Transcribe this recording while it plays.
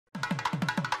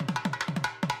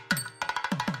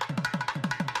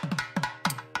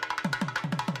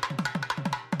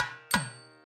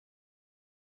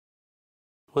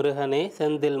முருகனே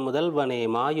செந்தில் முதல்வனே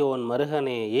மாயோன்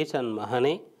மருகனே ஈசன்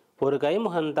மகனே ஒரு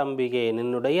கைமுகன் தம்பியே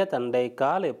நின்னுடைய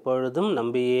தண்டைக்கால் எப்பொழுதும்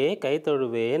நம்பியே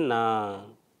கைத்தொழுவேன் நான்.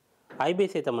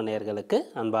 IBC தமிழ் நேயர்களுக்கு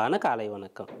அன்பான காலை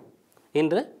வணக்கம்.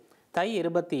 இன்று தை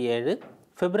 27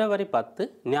 பிப்ரவரி 10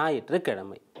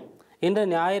 ஞாயிற்றுக்கிழமை. இன்று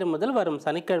ஞாயிறு முதல் வரும்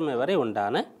சனிக்கிழமை வரை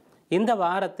உண்டான இந்த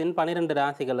வாரத்தின் 12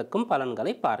 ராசிகளுக்கும்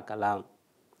பலன்களை பார்க்கலாம்.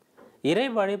 இறை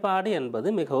வழிபாடு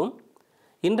என்பது மிகவும்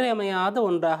இன்றியமையாத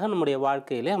ஒன்றாக நம்முடைய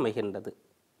வாழ்க்கையிலே அமைகின்றது.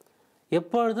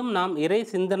 எப்பொழுதும் நாம் இறை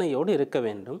சிந்தனையோடு இருக்க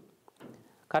வேண்டும்.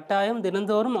 கட்டாயம்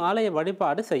தினந்தோறும் ஆலய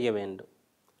வழிபாடு செய்ய வேண்டும்.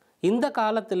 இந்த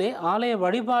காலத்திலே ஆலய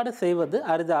வழிபாடு செய்வது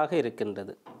அரிதாக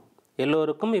இருக்கின்றது.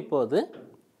 எல்லோருக்கும் இப்போது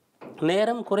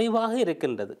நேரம் குறைவாக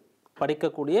இருக்கின்றது.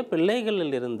 படிக்கக்கூடிய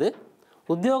பிள்ளைகளிலிருந்து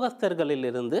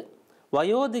உத்தியோகஸ்தர்களிலிருந்து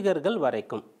வயோதிகர்கள்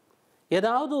வரைக்கும்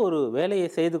ஏதாவது ஒரு வேலையை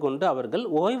செய்து கொண்டு அவர்கள்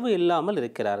ஓய்வு இல்லாமல்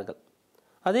இருக்கிறார்கள்.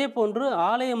 அதே போன்று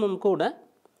ஆலயமும் கூட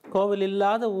கோவில்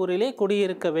இல்லாத ஊரிலே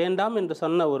குடியிருக்க வேண்டாம் என்று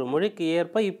சொன்ன ஒரு மொழிக்கு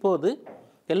ஏற்ப இப்போது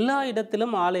எல்லா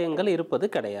இடத்திலும் ஆலயங்கள் இருப்பது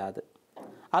கிடையாது.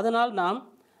 அதனால் நாம்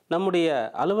நம்முடைய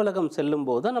அலுவலகம் செல்லும்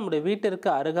போது நம்முடைய வீட்டிற்கு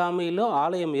அருகாமையிலோ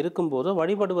ஆலயம் இருக்கும்போதோ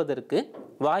வழிபடுவதற்கு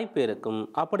வாய்ப்பு இருக்கும்.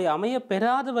 அப்படி அமைய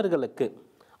பெறாதவர்களுக்கு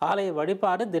ஆலய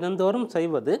வழிபாடு தினந்தோறும்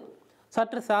செய்வது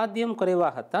சற்று சாத்தியம்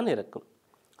குறைவாகத்தான் இருக்கும்.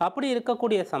 அப்படி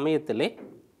இருக்கக்கூடிய சமயத்திலே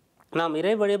நாம்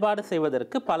இறை வழிபாடு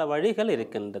செய்வதற்கு பல வழிகள்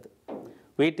இருக்கின்றது.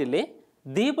 வீட்டிலே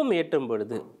தீபம் ஏற்றும்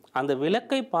பொழுது அந்த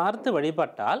விளக்கை பார்த்து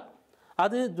வழிபட்டால்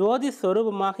அது ஜோதி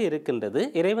ஸ்வரூபமாக இருக்கின்றது.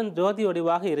 இறைவன் ஜோதி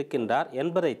வடிவாக இருக்கின்றார்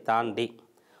என்பதை தாண்டி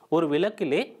ஒரு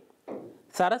விளக்கிலே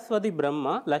சரஸ்வதி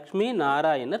பிரம்மா, லக்ஷ்மி,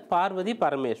 நாராயணர், பார்வதி,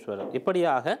 பரமேஸ்வரர்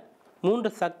இப்படியாக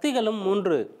 3 சக்திகளும்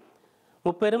 3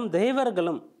 முப்பெரும்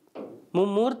தேவர்களும்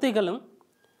மும்மூர்த்திகளும்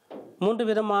 3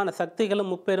 விதமான சக்திகளும்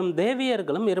முப்பெரும்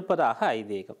தேவியர்களும் இருப்பதாக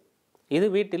ஐதீகம். இது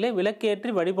வீட்டிலே விளக்கேற்றி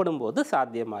வழிபடும் போது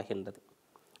சாத்தியமாகின்றது.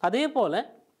 அதே போல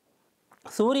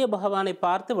சூரிய பகவானை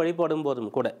பார்த்து வழிபடும் போதும்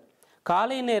கூட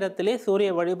காலை நேரத்திலே சூரிய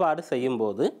வழிபாடு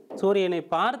செய்யும்போது சூரியனை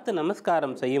பார்த்து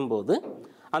நமஸ்காரம் செய்யும்போது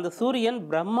அந்த சூரியன்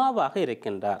பிரம்மாவாக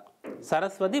இருக்கின்றார்.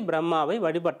 சரஸ்வதி பிரம்மாவை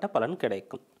வழிபட்ட பலன்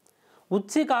கிடைக்கும்.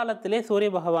 உச்சி காலத்திலே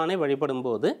சூரிய பகவானை வழிபடும்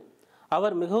போது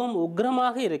அவர் மிகவும்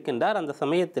உக்ரமாக இருக்கின்றார். அந்த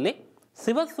சமயத்திலே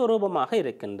சிவஸ்வரூபமாக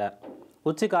இருக்கின்றார்.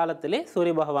 உச்சி காலத்திலே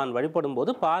சூரிய பகவான் வழிபடும்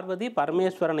போது பார்வதி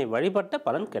பரமேஸ்வரனை வழிபட்ட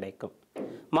பலன் கிடைக்கும்.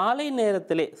 மாலை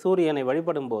நேரத்திலே சூரியனை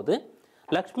வழிபடும் போது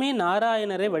லக்ஷ்மி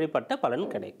நாராயணரை வழிபட்ட பலன்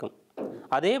கிடைக்கும்.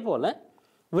 அதே போல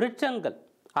விருட்சங்கள்,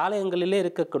 ஆலயங்களிலே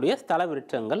இருக்கக்கூடிய ஸ்தல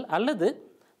விருட்சங்கள் அல்லது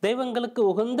தெய்வங்களுக்கு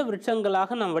உகந்த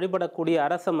விருட்சங்களாக நாம் வழிபடக்கூடிய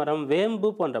அரச மரம், வேம்பு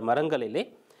போன்ற மரங்களிலே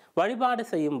வழிபாடு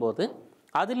செய்யும் போது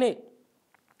அதிலே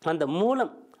அந்த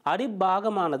மூலம்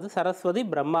அடிப்பாகமானது சரஸ்வதி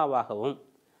பிரம்மாவாகவும்,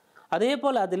 அதே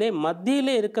போல் அதிலே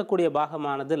மத்தியிலே இருக்கக்கூடிய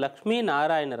பாகமானது லக்ஷ்மி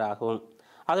நாராயணராகவும்,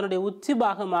 அதனுடைய உச்சி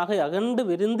பாகமாக அகண்டு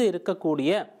விரிந்து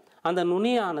இருக்கக்கூடிய அந்த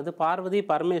நுனியானது பார்வதி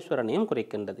பரமேஸ்வரனையும்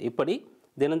குறிக்கின்றது. இப்படி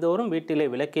தினந்தோறும் வீட்டிலே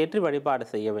விளக்கேற்றி வழிபாடு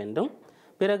செய்ய வேண்டும்.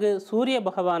 பிறகு சூரிய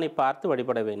பகவானை பார்த்து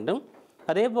வழிபட வேண்டும்.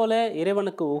 அதே போல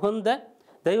இறைவனுக்கு உகந்த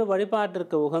தெய்வ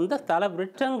வழிபாட்டிற்கு உகந்த ஸ்தல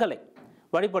விருட்சங்களை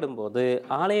வழிபடும் போது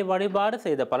ஆலய வழிபாடு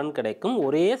செய்த பலன் கிடைக்கும்.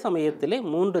 ஒரே சமயத்திலே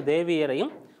 3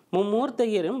 தேவியரையும்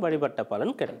மும்மூர்த்தியரையும் வழிபட்ட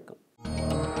பலன் கிடைக்கும்.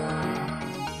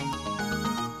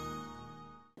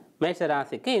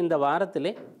 மேஷராசிக்கு இந்த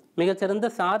வாரத்திலே மிகச்சிறந்த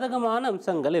சாதகமான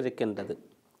அம்சங்கள் இருக்கின்றது.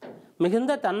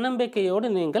 மிகுந்த தன்னம்பிக்கையோடு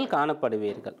நீங்கள்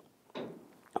காணப்படுவீர்கள்.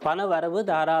 பண வரவு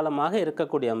தாராளமாக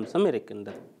இருக்கக்கூடிய அம்சம்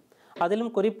இருக்கின்றது.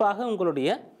 அதிலும் குறிப்பாக உங்களுடைய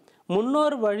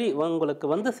முன்னோர் வழி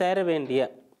உங்களுக்கு சேர வேண்டிய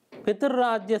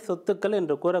பித்ருராஜ்ய சொத்துக்கள்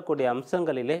என்று கூறக்கூடிய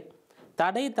அம்சங்களிலே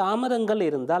தடை தாமதங்கள்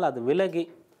இருந்தால் அது விலகி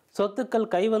சொத்துக்கள்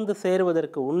கைவந்து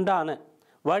சேருவதற்கு உண்டான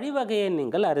வழிவகையை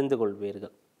நீங்கள் அறிந்து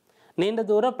கொள்வீர்கள். நீண்ட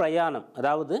தூர பிரயாணம்,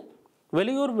 அதாவது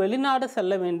வெளியூர் வெளிநாடு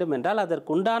செல்ல வேண்டும் என்றால்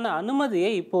அதற்குண்டான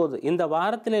அனுமதியை இப்போது இந்த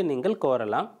வாரத்திலே நீங்கள்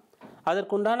கோரலாம்.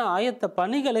 அதற்குண்டான ஆயத்த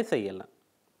பணிகளை செய்யலாம்.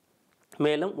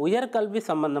 மேலும் உயர்கல்வி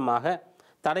சம்பந்தமாக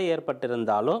தடை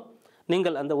ஏற்பட்டிருந்தாலோ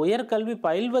நீங்கள் அந்த உயர்கல்வி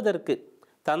பயில்வதற்கு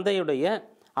தந்தையுடைய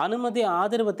அனுமதி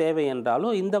ஆதரவு தேவை என்றாலோ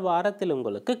இந்த வாரத்தில்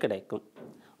உங்களுக்கு கிடைக்கும்.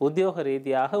 உத்தியோக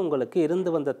ரீதியாக உங்களுக்கு இருந்து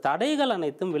வந்த தடைகள்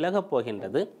அனைத்தும் விலகப்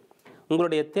போகின்றது.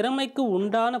 உங்களுடைய திறமைக்கு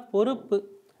உண்டான பொறுப்பு,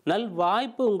 நல்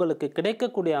வாய்ப்பு உங்களுக்கு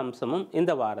கிடைக்கக்கூடிய அம்சமும்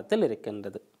இந்த வாரத்தில்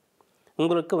இருக்கின்றது.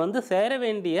 உங்களுக்கு சேர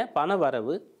வேண்டிய பண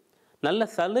வரவு, நல்ல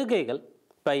சலுகைகள்,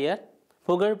 பெயர்,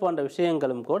 புகழ் போன்ற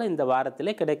விஷயங்களும் கூட இந்த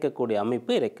வாரத்திலே கிடைக்கக்கூடிய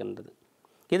அமைப்பு இருக்கின்றது.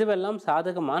 இதுவெல்லாம்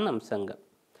சாதகமான அம்சங்கள்.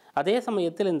 அதே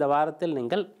சமயத்தில் இந்த வாரத்தில்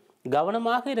நீங்கள்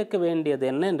கவனமாக இருக்க வேண்டியது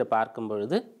என்ன என்று பார்க்கும்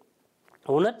பொழுது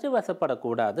உணர்ச்சி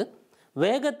வசப்படக்கூடாது.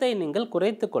 வேகத்தை நீங்கள்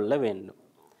குறைத்து கொள்ள வேண்டும்.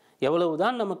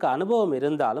 எவ்வளவுதான் நமக்கு அனுபவம்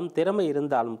இருந்தாலும் திறமை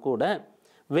இருந்தாலும் கூட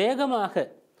வேகமாக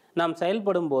நாம்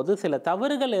செயல்படும் போது சில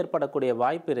தவறுகள் ஏற்படக்கூடிய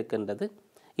வாய்ப்பு இருக்கின்றது.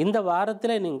 இந்த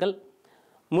வாரத்தில் நீங்கள்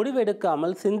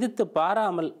முடிவெடுக்காமல் சிந்தித்து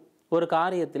பாராமல் ஒரு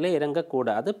காரியத்திலே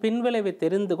இறங்கக்கூடாது. பின்விளைவை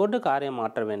தெரிந்து கொண்டு காரியம்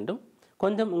மாற்ற வேண்டும்.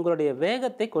 கொஞ்சம் உங்களுடைய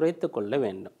வேகத்தை குறைத்து கொள்ள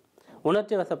வேண்டும்.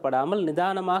 உணர்ச்சி வசப்படாமல்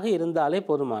நிதானமாக இருந்தாலே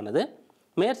போதுமானது.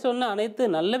 மேற்சொன்ன அனைத்து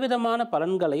நல்ல விதமான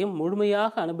பலன்களையும்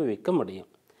முழுமையாக அனுபவிக்க முடியும்.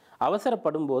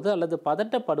 அவசரப்படும் போது அல்லது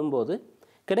பதட்டப்படும் போது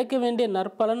கிடைக்க வேண்டிய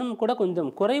நற்பலனும் கூட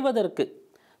கொஞ்சம் குறைவதற்கு,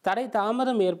 தடை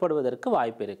தாமதம் ஏற்படுவதற்கு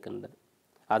வாய்ப்பு இருக்கின்றது.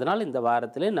 அதனால் இந்த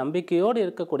வாரத்திலே நம்பிக்கையோடு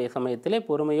இருக்கக்கூடிய சமயத்திலே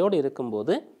பொறுமையோடு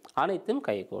இருக்கும்போது அனைத்தும்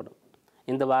கைகூடும்.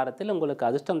 இந்த வாரத்தில் உங்களுக்கு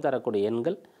அதிர்ஷ்டம் தரக்கூடிய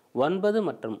எண்கள் 9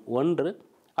 மற்றும் 1.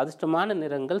 அதிர்ஷ்டமான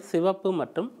நிறங்கள் சிவப்பு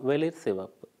மற்றும் வெளிர்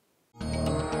சிவப்பு.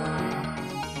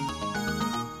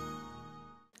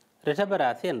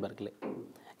 ரிஷபராசி அன்பர்களே,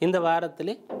 இந்த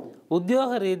வாரத்திலே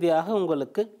உத்தியோக ரீதியாக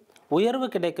உங்களுக்கு உயர்வு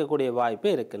கிடைக்கக்கூடிய வாய்ப்பு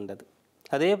இருக்கின்றது.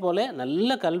 அதே போல் நல்ல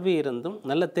கல்வி இருந்தும்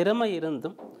நல்ல திறமை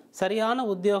இருந்தும் சரியான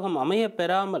உத்தியோகம் அமைய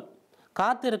பெறாமல்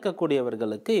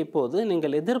காத்திருக்கக்கூடியவர்களுக்கு இப்போது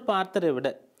நீங்கள் எதிர்பார்த்ததை விட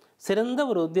சிறந்த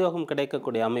ஒரு உத்தியோகம்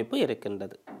கிடைக்கக்கூடிய அமைப்பு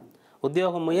இருக்கின்றது.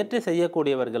 உத்தியோகம் முயற்சி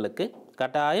செய்யக்கூடியவர்களுக்கு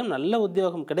கட்டாயம் நல்ல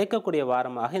உத்தியோகம் கிடைக்கக்கூடிய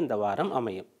வாரமாக இந்த வாரம்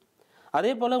அமையும்.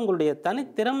 அதே போல் உங்களுடைய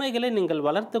தனித்திறமைகளை நீங்கள்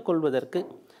வளர்த்து கொள்வதற்கு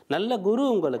நல்ல குரு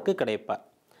உங்களுக்கு கிடைப்பார்.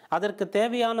 அதற்கு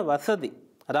தேவையான வசதி,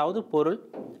 அதாவது பொருள்,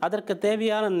 அதற்கு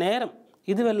தேவையான நேரம்,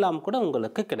 இதுவெல்லாம் கூட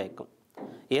உங்களுக்கு கிடைக்கும்.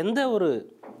 எந்த ஒரு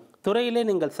துறையிலே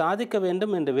நீங்கள் சாதிக்க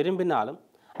வேண்டும் என்று விரும்பினாலும்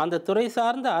அந்த துறை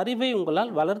சார்ந்த அறிவை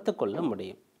உங்களால் வளர்த்து கொள்ள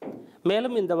முடியும்.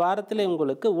 மேலும் இந்த வாரத்திலே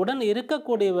உங்களுக்கு உடன்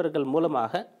இருக்கக்கூடியவர்கள்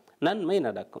மூலமாக நன்மை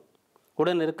நடக்கும்.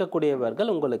 உடன்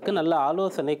இருக்கக்கூடியவர்கள் உங்களுக்கு நல்ல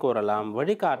ஆலோசனை கூறலாம்,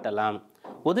 வழிகாட்டலாம்,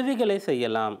 உதவிகளை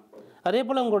செய்யலாம். அதே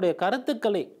போல் உங்களுடைய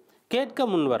கருத்துக்களை கேட்க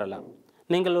முன்வரலாம்.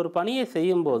 நீங்கள் ஒரு பணியை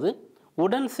செய்யும்போது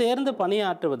உடன் சேர்ந்து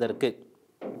பணியாற்றுவதற்கு,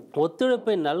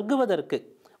 ஒத்துழைப்பை நல்குவதற்கு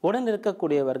உடன்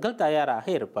இருக்கக்கூடியவர்கள் தயாராக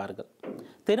இருப்பார்கள்.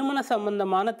 திருமண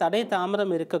சம்பந்தமான தடை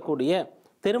தாமதம் இருக்கக்கூடிய,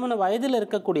 திருமண வயதில்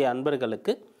இருக்கக்கூடிய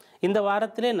அன்பர்களுக்கு இந்த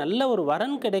வாரத்திலே நல்ல ஒரு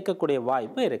வரன் கிடைக்கக்கூடிய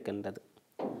வாய்ப்பு இருக்கின்றது.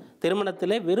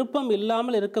 திருமணத்திலே விருப்பம்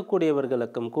இல்லாமல்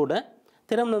இருக்கக்கூடியவர்களுக்கும் கூட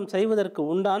திருமணம் செய்வதற்கு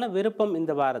உண்டான விருப்பம்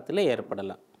இந்த வாரத்திலே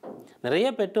ஏற்படலாம். நிறைய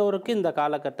பெற்றோருக்கு இந்த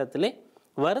காலகட்டத்திலே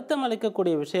வருத்தம்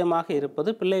அளிக்கக்கூடிய விஷயமாக இருப்பது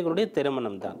பிள்ளைகளுடைய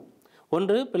திருமணம்தான்.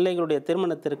 ஒன்று, பிள்ளைகளுடைய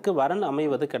திருமணத்திற்கு வரன்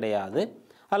அமைவது கிடையாது,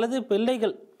 அல்லது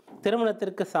பிள்ளைகள்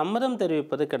திருமணத்திற்கு சம்மதம்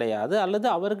தெரிவிப்பது கிடையாது, அல்லது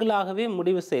அவர்களாகவே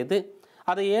முடிவு செய்து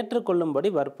அதை ஏற்றுக்கொள்ளும்படி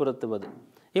வற்புறுத்துவது.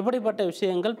 இப்படிப்பட்ட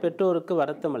விஷயங்கள் பெற்றோருக்கு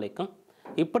வருத்தம் அளிக்கும்.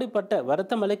 இப்படிப்பட்ட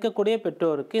வருத்தம் அளிக்கக்கூடிய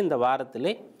பெற்றோருக்கு இந்த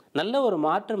வாரத்திலே நல்ல ஒரு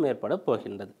மாற்றம் ஏற்பட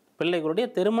போகின்றது. பிள்ளைகளுடைய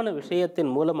திருமண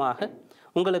விஷயத்தின் மூலமாக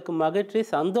உங்களுக்கு மகிழ்ச்சி,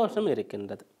 சந்தோஷம்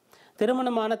இருக்கின்றது.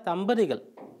 திருமணமான தம்பதிகள்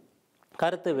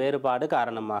கருத்து வேறுபாடு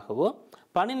காரணமாகவோ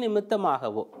பணி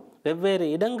நிமித்தமாகவோ வெவ்வேறு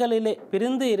இடங்களிலே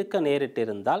பிரிந்து இருக்க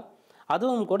நேரிட்டிருந்தால்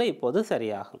அதுவும் கூட இப்போது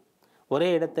சரியாகும். ஒரே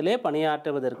இடத்திலே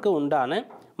பணியாற்றுவதற்கு உண்டான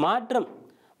மாற்றம்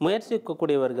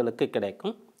முயற்சிக்கக்கூடியவர்களுக்கு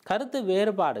கிடைக்கும். கருத்து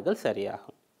வேறுபாடுகள்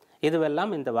சரியாகும்.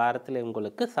 இதுவெல்லாம் இந்த வாரத்தில்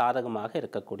உங்களுக்கு சாதகமாக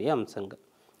இருக்கக்கூடிய அம்சங்கள்.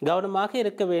 கவனமாக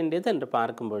இருக்க வேண்டியது என்று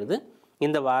பார்க்கும் பொழுது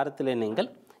இந்த வாரத்தில் நீங்கள்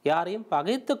யாரையும்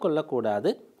பகைத்து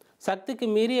கொள்ளக்கூடாது. சக்திக்கு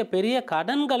மீறிய பெரிய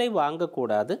கடன்களை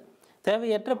வாங்கக்கூடாது.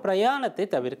 தேவையற்ற பிரயாணத்தை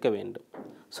தவிர்க்க வேண்டும்.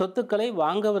 சொத்துக்களை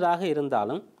வாங்குவதாக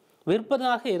இருந்தாலும்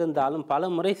விற்பதாக இருந்தாலும் பல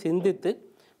முறை சிந்தித்து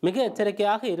மிக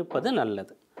எச்சரிக்கையாக இருப்பது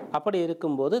நல்லது. அப்படி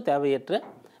இருக்கும்போது தேவையற்ற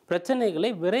பிரச்சனைகளை,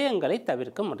 விரயங்களை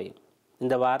தவிர்க்க முடியும்.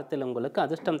 இந்த வாரத்தில் உங்களுக்கு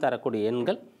அதிர்ஷ்டம் தரக்கூடிய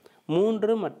எண்கள்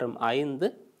 3 மற்றும் 5.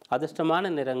 அதிர்ஷ்டமான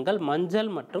நிறங்கள்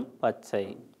மஞ்சள் மற்றும் பச்சை.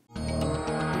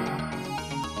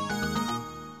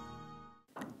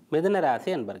 மிதுன ராசி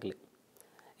அன்பர்களே,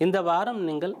 இந்த வாரம்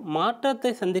நீங்கள் மாற்றத்தை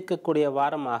சந்திக்கக்கூடிய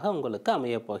வாரமாக உங்களுக்கு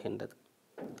அமையப் போகின்றது.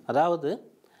 அதாவது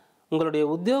உங்களுடைய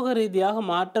உத்தியோக ரீதியாக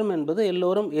மாற்றம் என்பது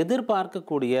எல்லோரும்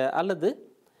எதிர்பார்க்கக்கூடிய அல்லது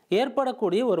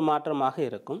ஏற்படக்கூடிய ஒரு மாற்றமாக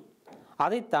இருக்கும்.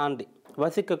 அதை தாண்டி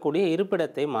வசிக்கக்கூடிய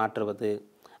இருப்பிடத்தை மாற்றுவது,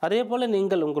 அதே போல்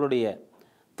நீங்கள் உங்களுடைய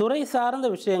துறை சார்ந்த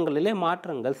விஷயங்களிலே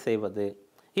மாற்றங்கள் செய்வது,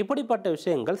 இப்படிப்பட்ட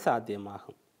விஷயங்கள்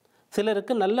சாத்தியமாகும்.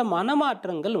 சிலருக்கு நல்ல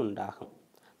மனமாற்றங்கள் உண்டாகும்.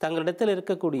 தங்களிடத்தில்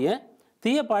இருக்கக்கூடிய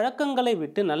தீய பழக்கங்களை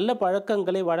விட்டு நல்ல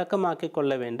பழக்கங்களை வழக்கமாக்கி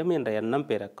கொள்ள வேண்டும் என்ற எண்ணம்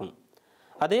பிறக்கும்.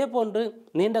 அதே போன்று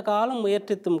நீண்ட காலம்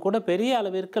முயற்சித்தும் கூட பெரிய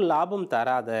அளவிற்கு லாபம்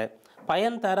தராத,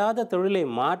 பயன் தராத தொழிலை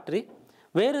மாற்றி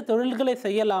வேறு தொழில்களை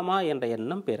செய்யலாமா என்ற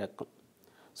எண்ணம் பிறக்கும்.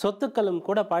 சொத்துக்களும்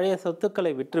கூட பழைய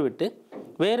சொத்துக்களை விற்றுவிட்டு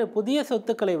வேறு புதிய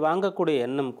சொத்துக்களை வாங்கக்கூடிய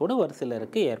எண்ணம் கூட ஒரு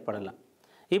சிலருக்கு ஏற்படலாம்.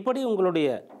 இப்படி உங்களுடைய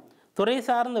துறை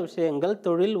சார்ந்த விஷயங்கள்,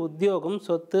 தொழில், உத்தியோகம்,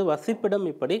 சொத்து, வசிப்பிடம்,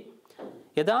 இப்படி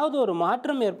ஏதாவது ஒரு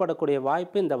மாற்றம் ஏற்படக்கூடிய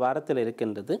வாய்ப்பு இந்த வாரத்தில்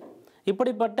இருக்கின்றது.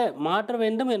 இப்படிப்பட்ட மாற்ற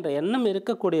வேண்டும் என்ற எண்ணம்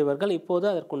இருக்கக்கூடியவர்கள் இப்போது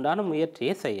அதற்குண்டான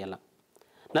முயற்சியை செய்யலாம்.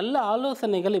 நல்ல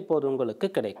ஆலோசனைகள் இப்போது உங்களுக்கு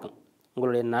கிடைக்கும்.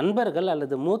 உங்களுடைய நண்பர்கள்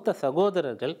அல்லது மூத்த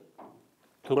சகோதரர்கள்,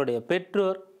 உங்களுடைய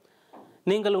பெற்றோர்,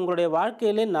 நீங்கள் உங்களுடைய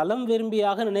வாழ்க்கையிலே நலம்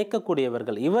விரும்பியாக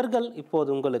நினைக்கக்கூடியவர்கள், இவர்கள் இப்போது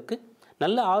உங்களுக்கு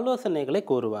நல்ல ஆலோசனைகளை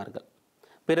கூறுவார்கள்.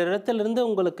 பிறரிடத்திலிருந்து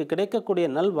உங்களுக்கு கிடைக்கக்கூடிய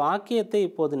நல் வாக்கியத்தை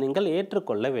இப்போது நீங்கள்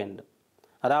ஏற்றுக்கொள்ள வேண்டும்.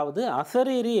 அதாவது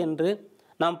அசரீரி என்று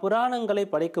நாம் புராணங்களை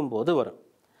படிக்கும்போது வரும்.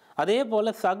 அதே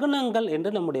போல் சகுனங்கள் என்று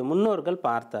நம்முடைய முன்னோர்கள்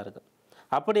பார்த்தார்கள்.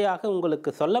 அப்படியாக உங்களுக்கு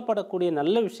சொல்லப்படக்கூடிய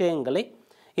நல்ல விஷயங்களை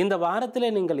இந்த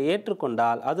வாரத்தில் நீங்கள்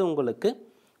ஏற்றுக்கொண்டால் அது உங்களுக்கு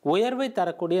உயர்வை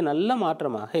தரக்கூடிய நல்ல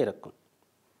மாற்றமாக இருக்கும்.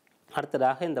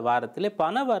 அடுத்ததாக இந்த வாரத்திலே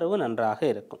பணவரவு நன்றாக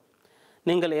இருக்கும்.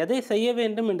 நீங்கள் எதை செய்ய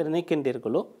வேண்டும் என்று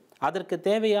நினைக்கின்றீர்களோ அதற்கு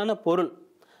தேவையான பொருள்,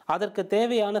 அதற்கு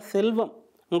தேவையான செல்வம்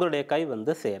உங்களுடைய கை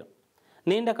வந்து சேரும்.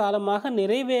 நீண்ட காலமாக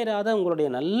நிறைவேறாத உங்களுடைய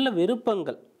நல்ல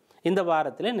விருப்பங்கள் இந்த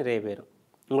வாரத்தில் நிறைவேறும்.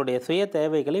 உங்களுடைய சுய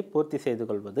தேவைகளை பூர்த்தி செய்து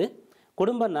கொள்வது,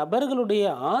 குடும்ப நபர்களுடைய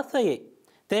ஆசையை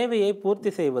தேவையை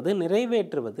பூர்த்தி செய்வது,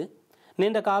 நிறைவேற்றுவது,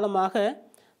 நீண்ட காலமாக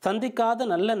சந்திக்காத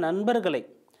நல்ல நண்பர்களை,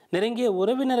 நெருங்கிய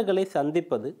உறவினர்களை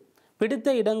சந்திப்பது, பிடித்த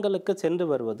இடங்களுக்கு சென்று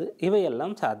வருவது,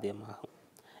 இவையெல்லாம் சாத்தியமாகும்.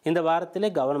 இந்த வாரத்திலே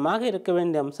கவனமாக இருக்க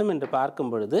வேண்டிய அம்சம் என்று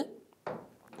பார்க்கும் பொழுது,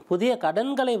 புதிய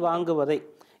கடன்களை வாங்குவதை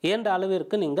இயன்ற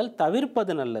அளவிற்கு நீங்கள்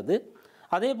தவிர்ப்பது நல்லது.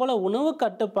 அதே போல் உணவு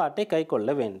கட்டுப்பாட்டை கை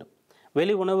கொள்ள வேண்டும்.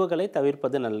 வெளி உணவுகளை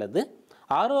தவிர்ப்பது நல்லது.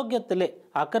 ஆரோக்கியத்திலே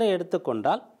அக்கறை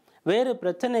எடுத்துக்கொண்டால் வேறு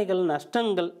பிரச்சனைகள்,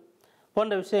 நஷ்டங்கள்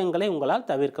போன்ற விஷயங்களை உங்களால்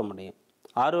தவிர்க்க முடியும்.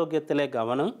 ஆரோக்கியத்திலே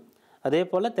கவனம், அதே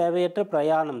போல் தேவையற்ற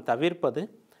பிரயாணம் தவிர்ப்பது,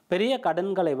 பெரிய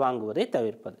கடன்களை வாங்குவதை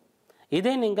தவிர்ப்பது,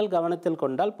 இதை நீங்கள் கவனத்தில்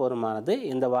கொண்டால் போதுமானது.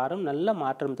 இந்த வாரம் நல்ல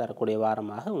மாற்றம் தரக்கூடிய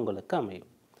வாரமாக உங்களுக்கு அமையும்.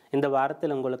 இந்த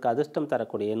வாரத்தில் உங்களுக்கு அதிர்ஷ்டம்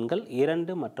தரக்கூடிய எண்கள்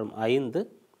 2 மற்றும் 5.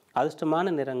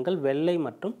 அதிர்ஷ்டமான நிறங்கள் வெள்ளை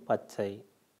மற்றும் பச்சை.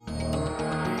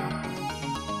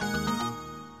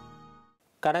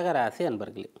 கடகராசி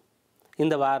அன்பர்களே,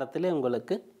 இந்த வாரத்திலே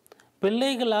உங்களுக்கு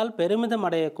பிள்ளைகளால் பெருமிதம்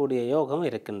அடையக்கூடிய யோகம்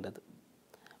இருக்கின்றது.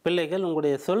 பிள்ளைகள்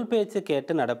உங்களுடைய சொல் பேச்சு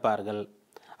கேட்டு நடப்பார்கள்.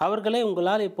 அவர்களை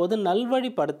உங்களால் இப்போது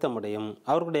நல்வழிப்படுத்த முடியும்.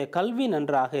 அவர்களுடைய கல்வி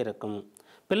நன்றாக இருக்கும்.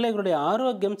 பிள்ளைகளுடைய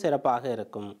ஆரோக்கியம் சிறப்பாக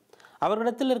இருக்கும்.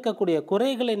 அவர்களிடத்தில் இருக்கக்கூடிய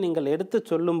குறைகளை நீங்கள் எடுத்து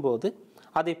சொல்லும்போது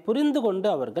அதை புரிந்து கொண்டு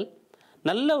அவர்கள்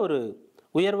நல்ல ஒரு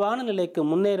உயர்வான நிலைக்கு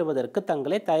முன்னேறுவதற்கு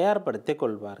தங்களை தயார்படுத்தி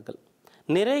கொள்வார்கள்.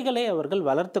 நிறைகளை அவர்கள்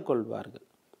வளர்த்து கொள்வார்கள்.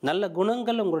 நல்ல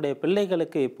குணங்கள் உங்களுடைய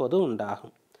பிள்ளைகளுக்கு இப்போது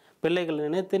உண்டாகும். பிள்ளைகள்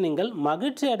நினைத்து நீங்கள்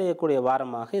மகிழ்ச்சி அடையக்கூடிய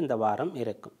வாரமாக இந்த வாரம்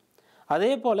இருக்கும்.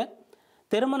 அதே போல்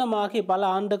திருமணமாகி பல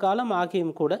ஆண்டு காலம்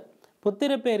ஆகியும் கூட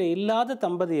புத்திரப்பேறு இல்லாத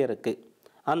தம்பதியருக்கு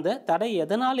அந்த தடை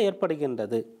எதனால்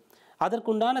ஏற்படுகின்றது,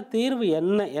 அதற்குண்டான தீர்வு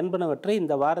என்ன என்பனவற்றை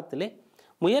இந்த வாரத்திலே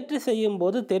முயற்சி செய்யும்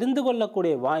போது தெரிந்து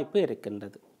கொள்ளக்கூடிய வாய்ப்பு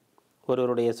இருக்கின்றது.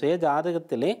 ஒருவருடைய சுய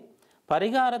ஜாதகத்திலே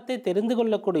பரிகாரத்தை தெரிந்து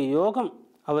கொள்ளக்கூடிய யோகம்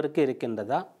அவருக்கு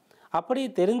இருக்கின்றதா, அப்படி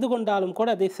தெரிந்து கொண்டாலும் கூட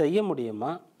அதை செய்ய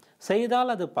முடியுமா,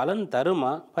 செய்தால் அது பலன்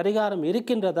தருமா, பரிகாரம்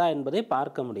இருக்கின்றதா என்பதை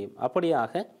பார்க்க முடியும்.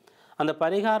 அப்படியாக அந்த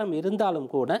பரிகாரம் இருந்தாலும்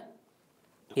கூட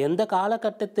எந்த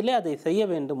காலகட்டத்திலே அதை செய்ய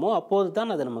வேண்டுமோ அப்போது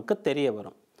தான் அது நமக்கு தெரிய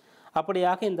வரும்.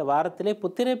 அப்படியாக இந்த வாரத்திலே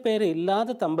புத்திரப்பேறு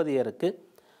இல்லாத தம்பதியருக்கு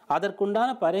அதற்குண்டான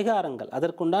பரிகாரங்கள்,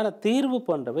 அதற்குண்டான தீர்வு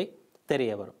போன்றவை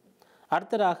தெரிய வரும்.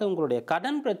 அடுத்ததாக உங்களுடைய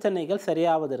கடன் பிரச்சனைகள்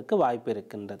சரியாவதற்கு வாய்ப்பு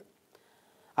இருக்கின்றது.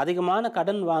 அதிகமான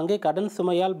கடன் வாங்கி கடன்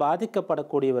சுமையால்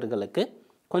பாதிக்கப்படக்கூடியவர்களுக்கு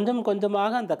கொஞ்சம்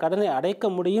கொஞ்சமாக அந்த கடனை அடைக்க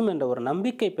முடியும் என்ற ஒரு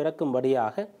நம்பிக்கை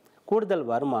பிறக்கும்படியாக கூடுதல்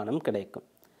வருமானம் கிடைக்கும்.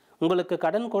 உங்களுக்கு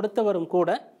கடன் கொடுத்தவரும் கூட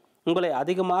உங்களை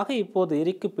அதிகமாக இப்போது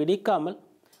இறுக்கி பிடிக்காமல்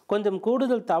கொஞ்சம்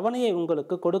கூடுதல் தவணையை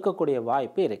உங்களுக்கு கொடுக்கக்கூடிய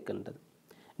வாய்ப்பு இருக்கின்றது.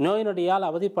 நோய் நொடியால்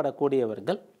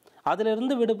அவதிப்படக்கூடியவர்கள்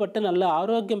அதிலிருந்து விடுபட்டு நல்ல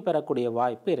ஆரோக்கியம் பெறக்கூடிய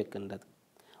வாய்ப்பு இருக்கின்றது.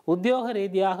 உத்தியோக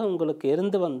ரீதியாக உங்களுக்கு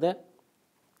இருந்து வந்த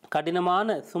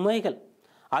கடினமான சுமைகள்,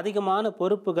 அதிகமான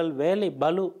பொறுப்புகள், வேலை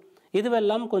பளு,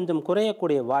 இதுவெல்லாம் கொஞ்சம்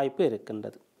குறையக்கூடிய வாய்ப்பு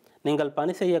இருக்கின்றது. நீங்கள்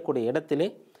பணி செய்யக்கூடிய இடத்திலே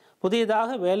புதியதாக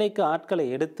வேலைக்கு ஆட்களை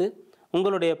எடுத்து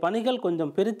உங்களுடைய பணிகள்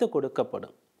கொஞ்சம் பிரித்து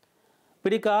கொடுக்கப்படும்.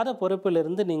 பிடிக்காத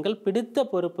பொறுப்பிலிருந்து நீங்கள் பிடித்த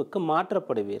பொறுப்புக்கு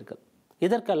மாற்றப்படுவீர்கள்.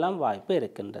 இதற்கெல்லாம் வாய்ப்பு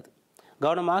இருக்கின்றது.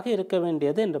 கவனமாக இருக்க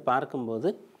வேண்டியது என்று பார்க்கும்போது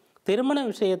திருமண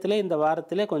விஷயத்திலே இந்த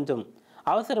வாரத்திலே கொஞ்சம்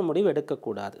அவசர முடிவு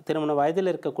எடுக்கக்கூடாது. திருமண வயதில்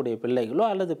இருக்கக்கூடிய பிள்ளைகளோ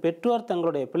அல்லது பெற்றோர்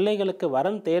தங்களுடைய பிள்ளைகளுக்கு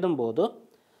வரன் தேடும் போதோ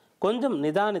கொஞ்சம்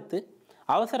நிதானித்து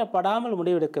அவசரப்படாமல்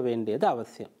முடிவெடுக்க வேண்டியது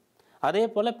அவசியம். அதே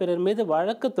போல் பிறர் மீது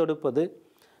வழக்கு தொடுப்பது,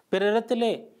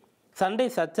 பிறரிடத்திலே சண்டை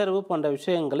சச்சரவு போன்ற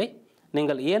விஷயங்களை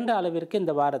நீங்கள் இயன்ற அளவிற்கு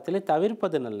இந்த வாரத்திலே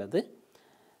தவிர்ப்பது நல்லது.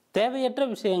 தேவையற்ற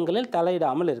விஷயங்களில்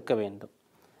தலையிடாமல் இருக்க வேண்டும்.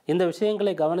 இந்த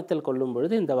விஷயங்களை கவனத்தில் கொள்ளும்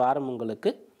பொழுது இந்த வாரம்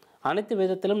உங்களுக்கு அனைத்து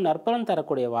விதத்திலும் நற்பலன்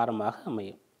தரக்கூடிய வாரமாக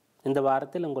அமையும். இந்த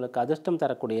வாரத்தில் உங்களுக்கு அதிர்ஷ்டம்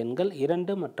தரக்கூடிய எண்கள்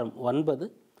 2 மற்றும் 9.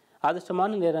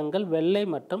 அதிர்ஷ்டமான நிறங்கள் வெள்ளை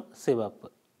மற்றும் சிவப்பு.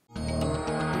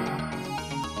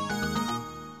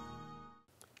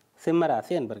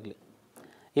 சிம்மராசி அன்பர்களே,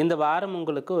 இந்த வாரம்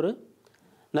உங்களுக்கு ஒரு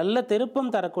நல்ல திருப்பம்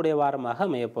தரக்கூடிய வாரமாக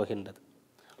அமையப்போகின்றது.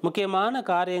 முக்கியமான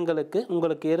காரியங்களுக்கு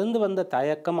உங்களுக்கு இருந்து வந்த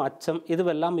தயக்கம், அச்சம்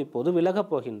இதுவெல்லாம் இப்போது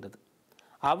விலகப் போகின்றது.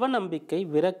 அவநம்பிக்கை,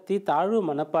 விரக்தி, தாழ்வு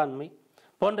மனப்பான்மை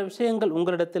போன்ற விஷயங்கள்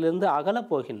உங்களிடத்திலிருந்து அகலப்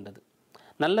போகின்றது.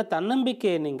 நல்ல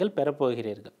தன்னம்பிக்கையை நீங்கள்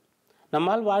பெறப்போகிறீர்கள்.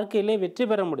 நம்மால் வாழ்க்கையிலே வெற்றி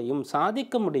பெற முடியும்,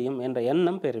 சாதிக்க முடியும் என்ற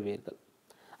எண்ணம் பெறுவீர்கள்.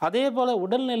 அதே போல்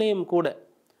உடல்நிலையும் கூட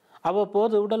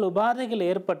அவ்வப்போது உடல் உபாதைகள்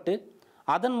ஏற்பட்டு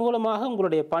அதன் மூலமாக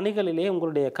உங்களுடைய பணிகளிலே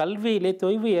உங்களுடைய கல்வியிலே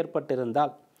தொய்வு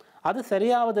ஏற்பட்டிருந்தால் அது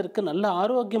சரியாவதற்கு நல்ல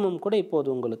ஆரோக்கியமும் கூட இப்போது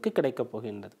உங்களுக்கு கிடைக்கப்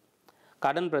போகின்றது.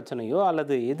 கடன் பிரச்சனையோ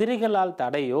அல்லது எதிரிகளால்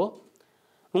தடையோ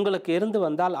உங்களுக்கு இருந்து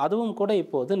வந்தால் அதுவும் கூட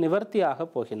இப்போது நிவர்த்தியாக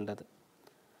போகின்றது.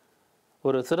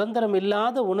 ஒரு சுதந்திரம்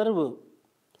இல்லாத உணர்வு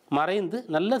மறைந்து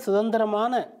நல்ல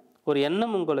சுதந்திரமான ஒரு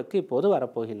எண்ணம் உங்களுக்கு இப்போது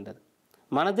வரப்போகின்றது.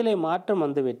 மனதிலே மாற்றம்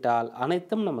வந்துவிட்டால்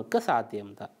அனைத்தும் நமக்கு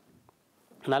சாத்தியம்தான்.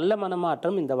 நல்ல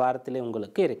மனமாற்றம் இந்த வாரத்திலே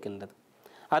உங்களுக்கு இருக்கின்றது.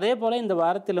 அதே போல் இந்த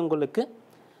வாரத்தில் உங்களுக்கு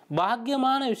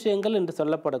பாக்கியமான விஷயங்கள் என்று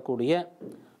சொல்லப்படக்கூடிய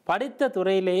படித்த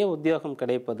துறையிலேயே உத்தியோகம்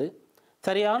கிடைப்பது,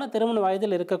 சரியான திருமண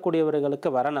வயதில்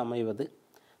இருக்கக்கூடியவர்களுக்கு வரன் அமைவது,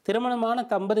 திருமணமான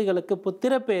தம்பதிகளுக்கு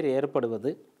புத்திரப்பேர்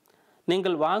ஏற்படுவது,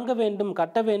 நீங்கள் வாங்க வேண்டும்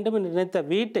கட்ட வேண்டும் என்று நினைத்த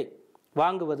வீட்டை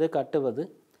வாங்குவது கட்டுவது,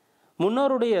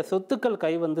 முன்னோருடைய சொத்துக்கள்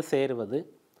கைவந்து சேருவது,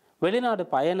 வெளிநாடு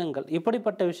பயணங்கள்,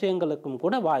 இப்படிப்பட்ட விஷயங்களுக்கும்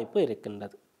கூட வாய்ப்பு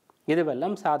இருக்கின்றது.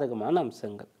 இதுவெல்லாம் சாதகமான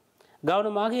அம்சங்கள்.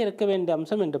 கவனமாக இருக்க வேண்டிய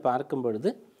அம்சம் என்று பார்க்கும் பொழுது,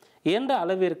 என்ற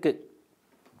அளவிற்கு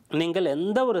நீங்கள்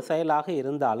எந்த ஒரு செயலாக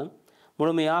இருந்தாலும்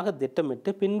முழுமையாக திட்டமிட்டு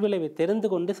பின்விளைவை தெரிந்து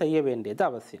கொண்டு செய்ய வேண்டியது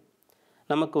அவசியம்.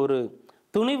 நமக்கு ஒரு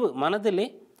துணிவு மனதிலே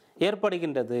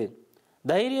ஏற்படுகின்றது,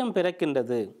 தைரியம்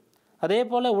பிறக்கின்றது. அதே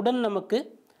போல் உடன் நமக்கு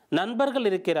நண்பர்கள்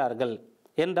இருக்கிறார்கள்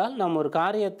என்றால் நாம் ஒரு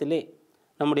காரியத்திலே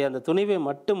நம்முடைய அந்த துணிவை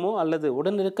மட்டுமோ அல்லது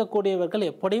உடன் இருக்கக்கூடியவர்கள்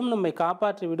எப்படியும் நம்மை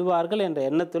காப்பாற்றி விடுவார்கள் என்ற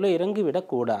எண்ணத்திலோ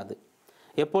இறங்கிவிடக்கூடாது.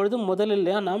 எப்பொழுதும்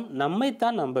முதலில் நாம்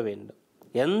நம்மைத்தான் நம்ப வேண்டும்.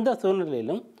 எந்த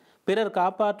சூழ்நிலையிலும் பிறர்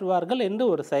காப்பாற்றுவார்கள் என்று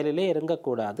ஒரு செயலிலே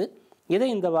இறங்கக்கூடாது. இதை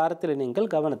இந்த வாரத்தில்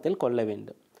நீங்கள் கவனத்தில் கொள்ள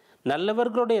வேண்டும்.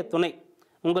 நல்லவர்களுடைய துணை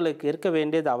உங்களுக்கு இருக்க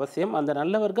வேண்டியது அவசியம். அந்த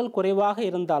நல்லவர்கள் குறைவாக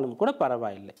இருந்தாலும் கூட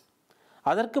பரவாயில்லை.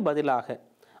 அதற்கு பதிலாக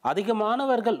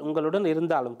அதிகமானவர்கள் உங்களுடன்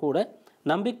இருந்தாலும் கூட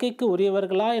நம்பிக்கைக்கு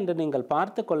உரியவர்களா என்று நீங்கள்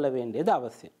பார்த்து கொள்ள வேண்டியது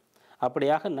அவசியம்.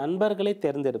 அப்படியாக நண்பர்களை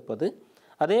தேர்ந்தெடுப்பது,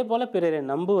 அதே போல் பிறரை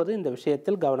நம்புவது, இந்த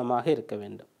விஷயத்தில் கவனமாக இருக்க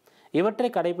வேண்டும். இவற்றை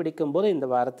கடைபிடிக்கும் போது இந்த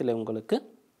வாரத்தில் உங்களுக்கு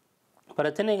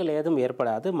பிரச்சனைகள் ஏதும்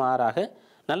ஏற்படாது. மாறாக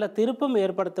நல்ல திருப்பம்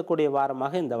ஏற்படுத்தக்கூடிய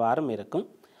வாரமாக இந்த வாரம் இருக்கும்.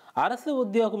 அரசு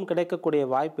உத்தியோகம் கிடைக்கக்கூடிய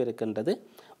வாய்ப்பு இருக்கின்றது.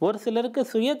 ஒரு சிலருக்கு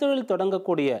சுய தொழில்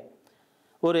தொடங்கக்கூடிய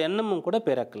ஒரு எண்ணமும் கூட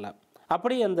பிறக்கலாம்.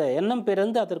 அப்படி அந்த எண்ணம்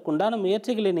பிறந்து அதற்குண்டான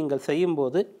முயற்சிகளை நீங்கள்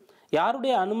செய்யும்போது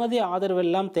யாருடைய அனுமதி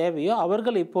ஆதரவெல்லாம் தேவையோ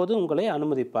அவர்கள் இப்போது உங்களை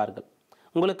அனுமதிப்பார்கள்,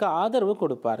 உங்களுக்கு ஆதரவு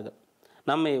கொடுப்பார்கள்.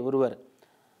 நம்மை ஒருவர்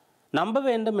நம்ப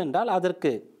வேண்டும் என்றால்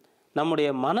அதற்கு நம்முடைய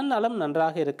மனநலம்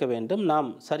நன்றாக இருக்க வேண்டும். நாம்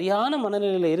சரியான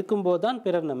மனநிலையில் இருக்கும்போது தான்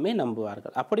பிறர் நம்மை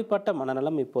நம்புவார்கள். அப்படிப்பட்ட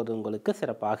மனநலம் இப்போது உங்களுக்கு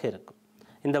சிறப்பாக இருக்கும்.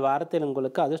 இந்த வாரத்தில்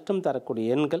உங்களுக்கு அதிர்ஷ்டம்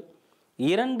தரக்கூடிய எண்கள்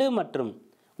 2 மற்றும்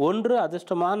 1.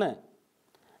 அதிர்ஷ்டமான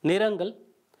நிறங்கள்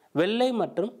வெள்ளை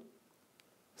மற்றும்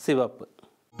சிவப்பு.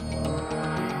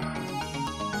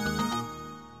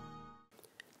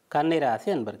 கன்னிராசி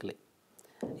அன்பர்களே,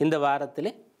 இந்த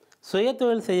வாரத்திலே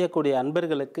சுயதொழில் செய்யக்கூடிய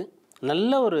அன்பர்களுக்கு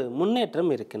நல்ல ஒரு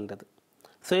முன்னேற்றம் இருக்கின்றது.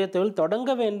 சுயதொழில்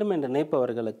தொடங்க வேண்டும் என்று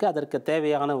நினைப்பவர்களுக்கு அதற்கு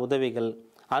தேவையான உதவிகள்,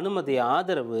 அனுமதி,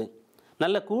 ஆதரவு,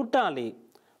 நல்ல கூட்டாளி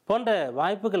போன்ற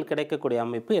வாய்ப்புகள் கிடைக்கக்கூடிய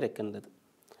அமைப்பு இருக்கின்றது.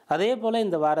 அதே போல்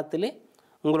இந்த வாரத்திலே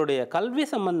உங்களுடைய கல்வி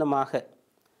சம்பந்தமாக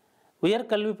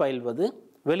உயர்கல்வி பயில்வது,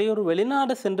 வெளியூர்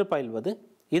வெளிநாடு சென்று பயில்வது,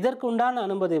 இதற்குண்டான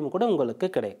அனுமதியும் கூட உங்களுக்கு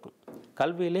கிடைக்கும்.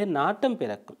 கல்வியிலே நாட்டம்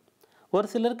பிறக்கும். ஒரு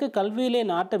சிலருக்கு கல்வியிலே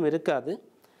நாட்டம் இருக்காது.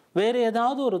 வேறு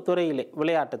ஏதாவது ஒரு துறையிலே,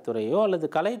 விளையாட்டுத்துறையோ அல்லது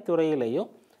கலைத்துறையிலேயோ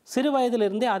சிறு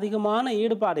வயதிலிருந்தே அதிகமான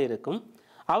ஈடுபாடு இருக்கும்.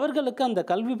 அவர்களுக்கு அந்த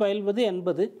கல்வி பயில்வது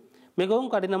என்பது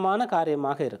மிகவும் கடினமான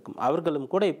காரியமாக இருக்கும். அவர்களும்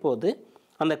கூட இப்போது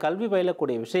அந்த கல்வி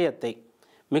பயிலக்கூடிய விஷயத்தை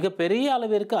மிகப்பெரிய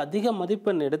அளவிற்கு அதிக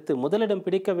மதிப்பெண் எடுத்து முதலிடம்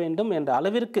பிடிக்க வேண்டும் என்ற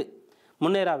அளவிற்கு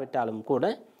முன்னேறாவிட்டாலும் கூட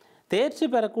தேர்ச்சி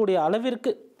பெறக்கூடிய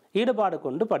அளவிற்கு ஈடுபாடு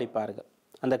கொண்டு படிப்பார்கள்.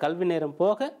 அந்த கல்வி நேரம்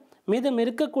போக மீதம்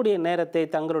இருக்கக்கூடிய நேரத்தை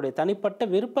தங்களுடைய தனிப்பட்ட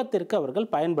விருப்பத்திற்கு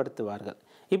அவர்கள் பயன்படுத்துவார்கள்.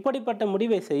 இப்படிப்பட்ட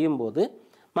முடிவை செய்யும்போது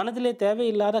மனதிலே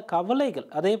தேவையில்லாத கவலைகள்,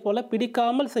 அதே போல்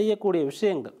பிடிக்காமல் செய்யக்கூடிய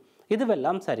விஷயங்கள்,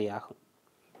 இதுவெல்லாம் சரியாகும்.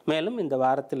 மேலும் இந்த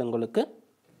வாரத்தில் உங்களுக்கு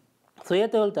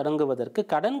சுயதொழில் தொடங்குவதற்கு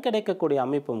கடன் கிடைக்கக்கூடிய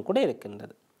அமைப்பும் கூட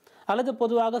இருக்கின்றது. அல்லது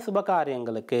பொதுவாக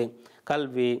சுபகாரியங்களுக்கு,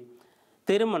 கல்வி,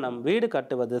 திருமணம், வீடு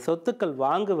கட்டுவது, சொத்துக்கள்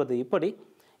வாங்குவது, இப்படி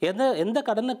எந்த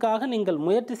கடனுக்காக நீங்கள்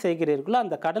முயற்சி செய்கிறீர்களோ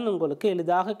அந்த கடன் உங்களுக்கு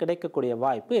எளிதாக கிடைக்கக்கூடிய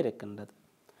வாய்ப்பு இருக்கின்றது.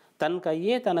 தன்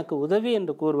கையே தனக்கு உதவி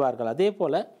என்று கூறுவார்கள். அதே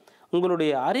போல்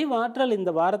உங்களுடைய அறிவாற்றல்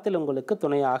இந்த வாரத்தில் உங்களுக்கு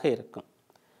துணையாக இருக்கும்.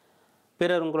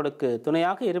 பிறர் உங்களுக்கு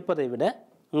துணையாக இருப்பதை விட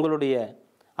உங்களுடைய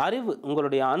அறிவு,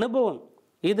 உங்களுடைய அனுபவம்,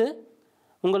 இது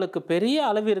உங்களுக்கு பெரிய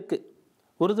அளவிற்கு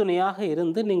உறுதுணையாக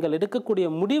இருந்து நீங்கள் எடுக்கக்கூடிய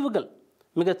முடிவுகள்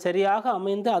மிகச் சரியாக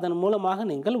அமைந்து அதன் மூலமாக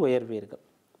நீங்கள் உயர்வீர்கள்.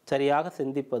 சரியாக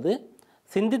சிந்திப்பது,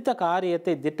 சிந்தித்த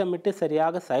காரியத்தை திட்டமிட்டு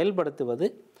சரியாக செயல்படுத்துவது,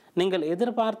 நீங்கள்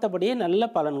எதிர்பார்த்தபடியே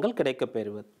நல்ல பலன்கள் கிடைக்கப்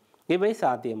பெறுவது, இவை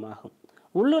சாத்தியமாகும்.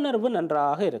 உள்ளுணர்வு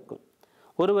நன்றாக இருக்கும்.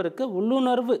 ஒருவருக்கு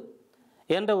உள்ளுணர்வு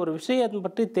என்ற ஒரு விஷயம்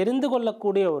பற்றி தெரிந்து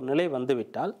கொள்ளக்கூடிய ஒரு நிலை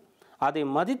வந்துவிட்டால், அதை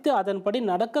மதித்து அதன்படி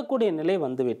நடக்கக்கூடிய நிலை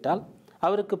வந்துவிட்டால்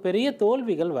அவருக்கு பெரிய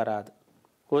தோல்விகள் வராது.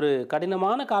 ஒரு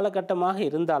கடினமான காலகட்டமாக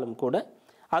இருந்தாலும் கூட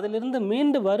அதிலிருந்து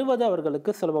மீண்டு வருவது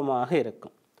அவர்களுக்கு சுலபமாக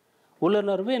இருக்கும்.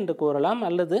 உள்ளுணர்வு என்று கூறலாம்,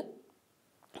 அல்லது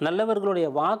நல்லவர்களுடைய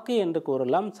வாக்கு என்று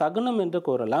கூறலாம், சகுனம் என்று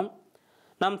கூறலாம்.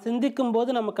 நாம் சிந்திக்கும் போது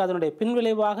நமக்கு அதனுடைய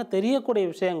பின்விளைவாக தெரியக்கூடிய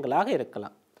விஷயங்களாக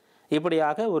இருக்கலாம்.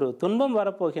 இப்படியாக ஒரு துன்பம்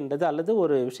வரப்போகின்றது அல்லது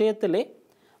ஒரு விஷயத்திலே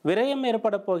விரயம்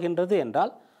ஏற்பட போகின்றது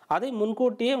என்றால் அதை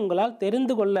முன்கூட்டியே உங்களால்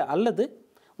தெரிந்து கொள்ள அல்லது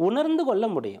உணர்ந்து கொள்ள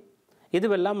முடியும்.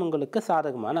 இதுவெல்லாம் உங்களுக்கு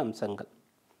சாதகமான அம்சங்கள்.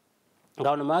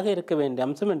 கவனமாக இருக்க வேண்டிய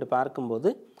அம்சம் என்று பார்க்கும்போது,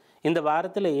 இந்த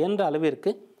வாரத்தில் இயன்ற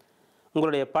அளவிற்கு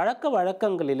உங்களுடைய பழக்க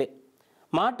வழக்கங்களிலே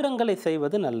மாற்றங்களை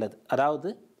செய்வது நல்லது. அதாவது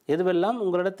எதுவெல்லாம்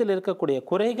உங்களிடத்தில் இருக்கக்கூடிய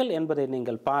குறைகள் என்பதை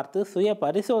நீங்கள் பார்த்து சுய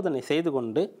பரிசோதனை செய்து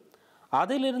கொண்டு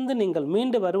அதிலிருந்து நீங்கள்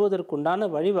மீண்டு வருவதற்குண்டான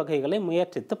வழிவகைகளை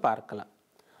முயற்சித்து பார்க்கலாம்.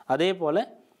 அதே போல்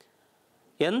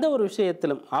எந்த ஒரு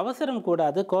விஷயத்திலும் அவசரம்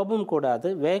கூடாது, கோபம் கூடாது,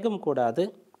 வேகம் கூடாது.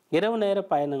 இரவு நேர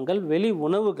பயணங்கள், வெளி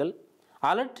உணவுகள்,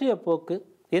 அலட்சிய போக்கு,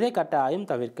 இதை கட்டாயம்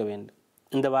தவிர்க்க வேண்டும்.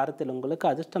 இந்த வாரத்தில் உங்களுக்கு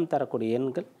அதிர்ஷ்டம் தரக்கூடிய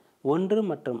எண்கள் 1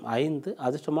 மற்றும் 5.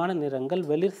 அதிர்ஷ்டமான நிறங்கள்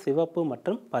வெளிர் சிவப்பு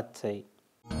மற்றும் பச்சை.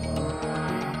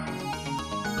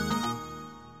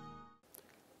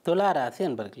 துலா ராசி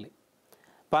அன்பர்களே,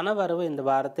 பணவரவு இந்த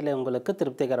வாரத்தில் உங்களுக்கு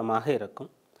திருப்திகரமாக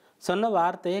இருக்கும். சொன்ன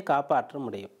வார்த்தையை காப்பாற்ற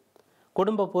முடியும்.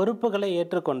 குடும்ப பொறுப்புகளை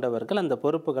ஏற்றுக்கொண்டவர்கள் அந்த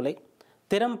பொறுப்புகளை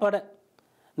திறம்பட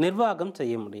நிர்வாகம்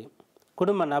செய்ய முடியும்.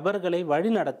 குடும்ப நபர்களை வழி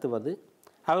நடத்துவது,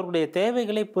 அவர்களுடைய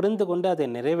தேவைகளை புரிந்து கொண்டு அதை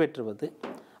நிறைவேற்றுவது,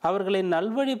 அவர்களை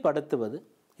நல்வழிப்படுத்துவது,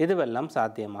 இதுவெல்லாம்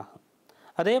சாத்தியமாகும்.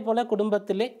 அதே போல்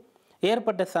குடும்பத்திலே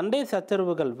ஏற்பட்ட சண்டை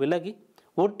சச்சரவுகள் விலகி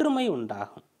ஒற்றுமை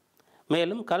உண்டாகும்.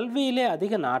 மேலும் கல்வியிலே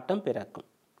அதிக நாட்டம் பிறக்கும்.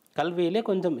 கல்வியிலே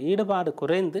கொஞ்சம் ஈடுபாடு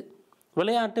குறைந்து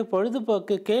விளையாட்டு,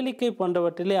 பொழுதுபோக்கு, கேளிக்கை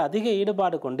போன்றவற்றிலே அதிக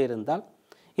ஈடுபாடு கொண்டிருந்தால்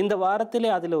இந்த வாரத்திலே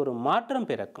அதில் ஒரு மாற்றம்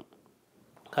பிறக்கும்.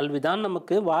 கல்விதான்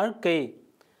நமக்கு வாழ்க்கை.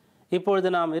 இப்பொழுது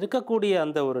நாம் இருக்கக்கூடிய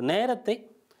அந்த ஒரு நேரத்தை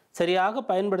சரியாக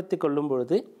பயன்படுத்தி கொள்ளும்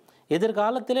பொழுது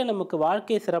எதிர்காலத்திலே நமக்கு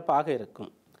வாழ்க்கை சிறப்பாக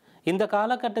இருக்கும். இந்த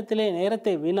காலகட்டத்திலே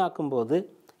நேரத்தை வீணாக்கும் போது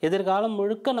எதிர்காலம்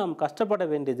முழுக்க நாம் கஷ்டப்பட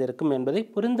வேண்டியது இருக்கும் என்பதை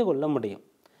புரிந்து கொள்ள முடியும்.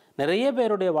 நிறைய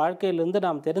பேருடைய வாழ்க்கையிலிருந்து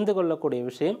நாம் தெரிந்து கொள்ளக்கூடிய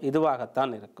விஷயம்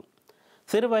இதுவாகத்தான் இருக்கும்.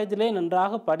 சிறு வயதிலே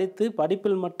நன்றாக படித்து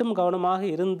படிப்பில் மட்டும் கவனமாக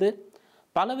இருந்து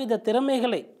பலவித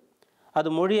திறமைகளை, அது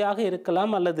மொழியாக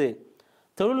இருக்கலாம் அல்லது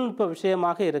தொழில்நுட்ப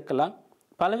விஷயமாக இருக்கலாம்,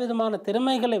 பலவிதமான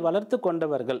திறமைகளை வளர்த்து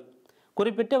கொண்டவர்கள்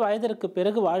குறிப்பிட்ட வயதிற்கு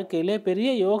பிறகு வாழ்க்கையிலே பெரிய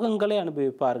யோகங்களை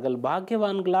அனுபவிப்பார்கள்,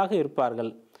 பாக்கியவான்களாக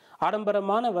இருப்பார்கள்.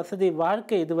 ஆடம்பரமான வசதி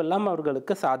வாழ்க்கை இதுவெல்லாம்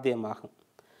அவர்களுக்கு சாத்தியமாகும்.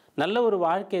 நல்ல ஒரு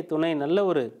வாழ்க்கை துணை, நல்ல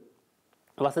ஒரு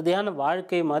வசதியான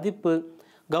வாழ்க்கை, மதிப்பு,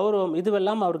 கௌரவம்,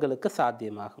 இதுவெல்லாம் அவர்களுக்கு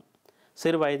சாத்தியமாகும்.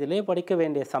 சிறு வயதிலே படிக்க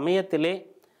வேண்டிய சமயத்திலே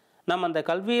நாம் அந்த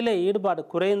கல்வியிலே ஈடுபாடு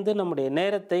குறைந்து நம்முடைய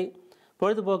நேரத்தை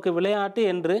பொழுதுபோக்கு, விளையாட்டு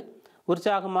என்று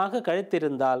உற்சாகமாக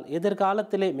கழித்திருந்தால்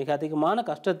எதிர்காலத்திலே மிக அதிகமான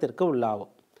கஷ்டத்திற்கு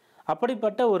உள்ளாகும்.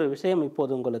 அப்படிப்பட்ட ஒரு விஷயம்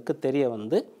இப்போது உங்களுக்கு தெரிய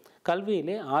வந்து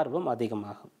கல்வியிலே ஆர்வம்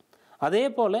அதிகமாகும். அதே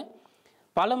போல்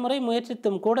பல முறை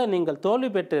முயற்சித்தும் கூட நீங்கள் தோல்வி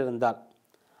பெற்றிருந்தால்,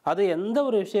 அது எந்த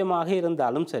ஒரு விஷயமாக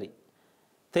இருந்தாலும் சரி,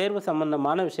 தேர்வு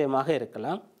சம்பந்தமான விஷயமாக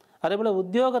இருக்கலாம், அதேபோல்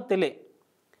உத்தியோகத்திலே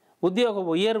உத்தியோக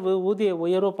உயர்வு, ஊதிய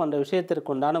உயர்வு போன்ற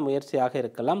விஷயத்திற்கு உண்டான முயற்சியாக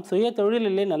இருக்கலாம், சுய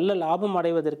தொழிலிலே நல்ல லாபம்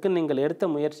அடைவதற்கு நீங்கள் எடுத்த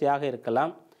முயற்சியாக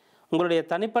இருக்கலாம், உங்களுடைய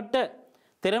தனிப்பட்ட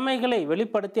திறமைகளை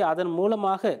வெளிப்படுத்தி அதன்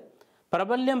மூலமாக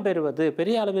பிரபல்யம் பெறுவது,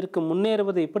 பெரிய அளவிற்கு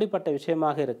முன்னேறுவது, இப்படிப்பட்ட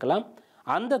விஷயமாக இருக்கலாம்.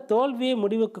 அந்த தோல்வியை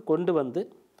முடிவுக்கு கொண்டு வந்து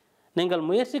நீங்கள்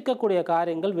முயற்சிக்கக்கூடிய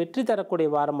காரியங்கள் வெற்றி தரக்கூடிய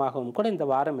வாரமாகவும் கூட இந்த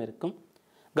வாரம் இருக்கும்.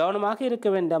 கவனமாக இருக்க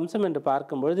வேண்டிய அம்சம் என்று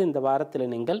பார்க்கும்பொழுது இந்த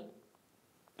வாரத்தில் நீங்கள்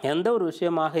எந்த ஒரு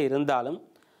விஷயமாக இருந்தாலும்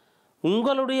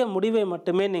உங்களுடைய முடிவை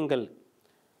மட்டுமே நீங்கள்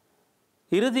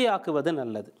இறுதியாக்குவது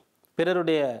நல்லது.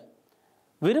 பிறருடைய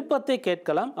விருப்பத்தை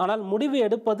கேட்கலாம், ஆனால் முடிவு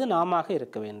எடுப்பது நாமாக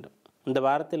இருக்க வேண்டும். இந்த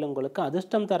வாரத்தில் உங்களுக்கு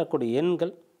அதிர்ஷ்டம் தரக்கூடிய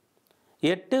எண்கள்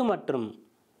 8 மற்றும்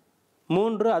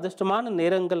 3. அதிர்ஷ்டமான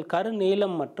நிறங்கள்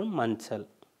கருநீலம் மற்றும் மஞ்சள்.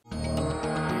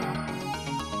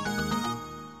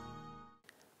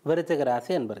 விருச்சிக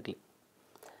ராசி அன்பர்களே,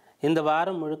 இந்த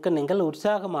வாரம் முழுக்க நீங்கள்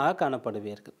உற்சாகமாக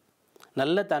காணப்படுவீர்கள்.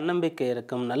 நல்ல தன்னம்பிக்கை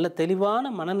இருக்கும். நல்ல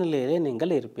தெளிவான மனநிலையிலே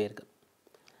நீங்கள் இருப்பீர்கள்.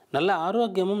 நல்ல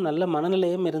ஆரோக்கியமும் நல்ல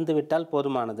மனநிலையும் இருந்துவிட்டால்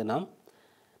போதுமானது. நாம்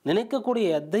நினைக்கக்கூடிய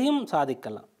எதையும்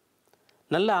சாதிக்கலாம்.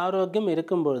 நல்ல ஆரோக்கியம்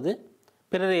இருக்கும் பொழுது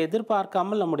பிறரை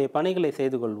எதிர்பார்க்காமல் நம்முடைய பணிகளை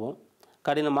செய்து கொள்வோம்.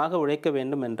 கடினமாக உழைக்க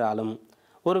வேண்டும் என்றாலும்,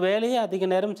 ஒரு வேலையை அதிக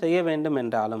நேரம் செய்ய வேண்டும்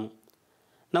என்றாலும்,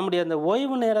 நம்முடைய அந்த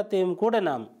ஓய்வு நேரத்தையும் கூட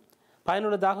நாம்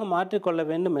பயனுள்ளதாக மாற்றிக்கொள்ள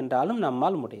வேண்டும் என்றாலும்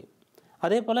நம்மால் முடியும்.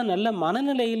 அதே போல் நல்ல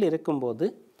மனநிலையில் இருக்கும்போது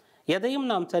எதையும்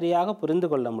நாம் சரியாக புரிந்து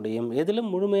கொள்ள முடியும், எதிலும்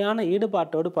முழுமையான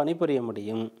ஈடுபாட்டோடு பணிபுரிய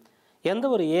முடியும். எந்த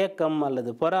ஒரு ஏக்கம்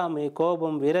அல்லது பொறாமை,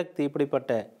 கோபம், விரக்தி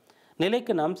இப்படிப்பட்ட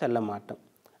நிலைக்கு நாம் செல்ல மாட்டோம்.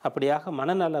 அப்படியாக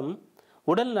மனநலம்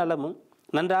உடல் நலமும்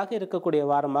நன்றாக இருக்கக்கூடிய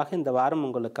வாரமாக இந்த வாரம்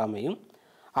உங்களுக்கு அமையும்.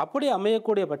 அப்படி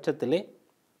அமையக்கூடிய பட்சத்திலே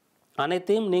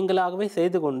அனைத்தையும் நீங்களாகவே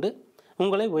செய்து கொண்டு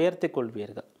உங்களை உயர்த்தி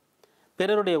கொள்வீர்கள்.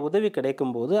 பிறருடைய உதவி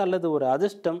கிடைக்கும்போது அல்லது ஒரு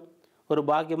அதிர்ஷ்டம், ஒரு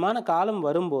பாக்கியமான காலம்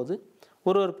வரும்போது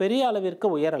ஒரு பெரிய அளவிற்கு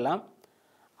உயரலாம்.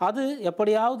 அது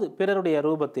எப்படியாவது பிறருடைய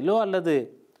ரூபத்திலோ அல்லது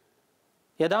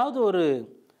ஏதாவது ஒரு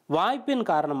வாய்ப்பின்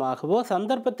காரணமாகவோ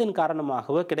சந்தர்ப்பத்தின்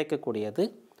காரணமாகவோ கிடைக்கக்கூடியது.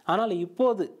 ஆனால்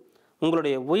இப்போது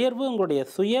உங்களுடைய உயர்வு உங்களுடைய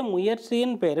சுய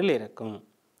முயற்சியின் பேரில் இருக்கும்.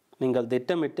 நீங்கள்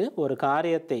திட்டமிட்டு ஒரு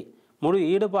காரியத்தை முழு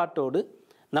ஈடுபாட்டோடு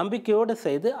நம்பிக்கையோடு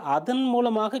செய்து அதன்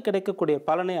மூலமாக கிடைக்கக்கூடிய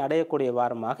பலனை அடையக்கூடிய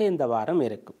வாரமாக இந்த வாரம்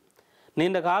இருக்கும்.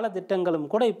 நீண்ட கால திட்டங்களும்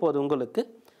கூட இப்போது உங்களுக்கு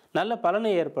நல்ல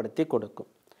பலனை ஏற்படுத்தி கொடுக்கும்.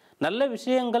 நல்ல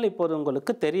விஷயங்கள் இப்போது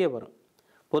உங்களுக்கு தெரிய வரும்.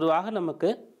 பொதுவாக நமக்கு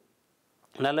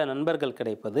நல்ல நண்பர்கள்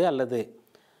கிடைப்பது அல்லது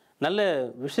நல்ல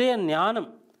விஷய ஞானம்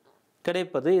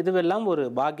கிடைப்பது இதுவெல்லாம் ஒரு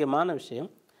பாக்கியமான விஷயம்.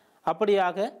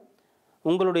 அப்படியாக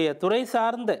உங்களுடைய துறை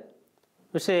சார்ந்த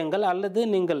விஷயங்கள் அல்லது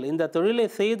நீங்கள் இந்த தொழிலை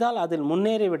செய்தால் அதில்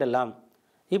முன்னேறிவிடலாம்,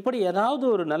 இப்படி ஏதாவது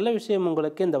ஒரு நல்ல விஷயம்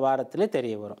உங்களுக்கு இந்த வாரத்திலே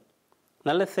தெரிய வரும்.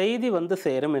 நல்ல செய்தி வந்து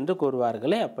சேரும் என்று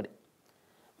கூறுவார்களே அப்படி.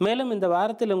 மேலும் இந்த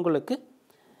வாரத்தில் உங்களுக்கு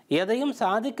எதையும்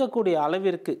சாதிக்கக்கூடிய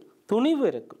அளவிற்கு துணிவு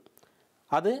இருக்கும்.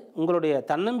 அது உங்களுடைய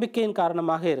தன்னம்பிக்கையின்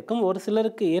காரணமாக இருக்கும். ஒரு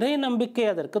சிலருக்கு இறை நம்பிக்கை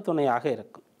அதற்கு துணையாக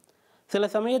இருக்கும். சில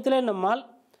சமயத்திலே நம்மால்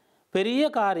பெரிய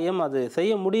காரியம் அது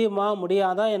செய்ய முடியுமா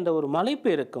முடியாதா என்ற ஒரு மலைப்பு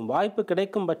இருக்கும். வாய்ப்பு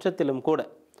கிடைக்கும் பட்சத்திலும் கூட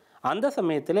அந்த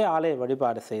சமயத்திலே ஆலய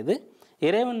வழிபாடு செய்து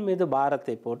இறைவன் மீது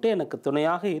பாரத்தை போட்டு எனக்கு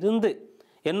துணையாக இருந்து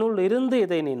என்னுள் இருந்து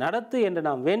இதை நீ நடத்து என்று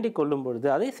நாம் வேண்டிக் கொள்ளும் பொழுது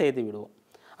அதை செய்து விடுவோம்.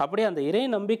 அப்படி அந்த இறை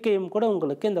நம்பிக்கையும் கூட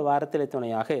உங்களுக்கு இந்த வாரத்திலே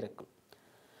துணையாக இருக்கும்.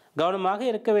 கவனமாக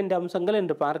இருக்க வேண்டிய அம்சங்கள்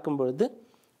என்று பார்க்கும் பொழுது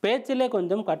பேச்சிலே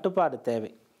கொஞ்சம் கட்டுப்பாடு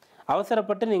தேவை.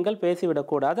 அவசரப்பட்டு நீங்கள்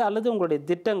பேசிவிடக்கூடாது. அல்லது உங்களுடைய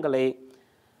திட்டங்களை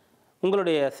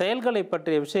உங்களுடைய செயல்களை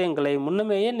பற்றிய விஷயங்களை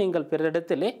முன்னமேயே நீங்கள்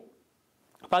பிறரிடத்திலே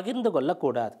பகிர்ந்து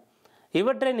கொள்ளக்கூடாது.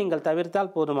 இவற்றை நீங்கள்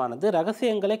தவிர்த்தால் போதுமானது.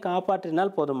 ரகசியங்களை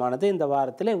காப்பாற்றினால் போதுமானது. இந்த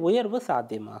வாரத்திலே உயர்வு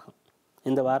சாத்தியமாகும்.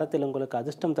 இந்த வாரத்தில் உங்களுக்கு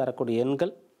அதிர்ஷ்டம் தரக்கூடிய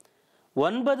எண்கள்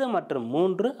 9 மற்றும்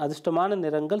 3. அதிர்ஷ்டமான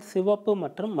நிறங்கள் சிவப்பு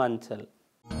மற்றும் மஞ்சள்.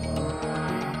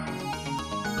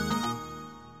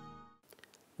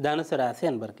 தனுசு ராசி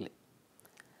அன்பர்களே,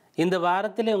 இந்த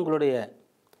வாரத்திலே உங்களுடைய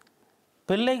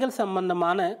பிள்ளைகள்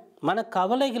சம்பந்தமான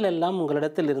மனக்கவலைகள் எல்லாம்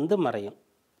உங்களிடத்தில் இருந்து மறையும்.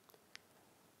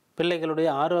 பிள்ளைகளுடைய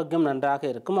ஆரோக்கியம் நன்றாக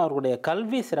இருக்கும். அவர்களுடைய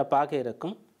கல்வி சிறப்பாக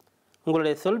இருக்கும்.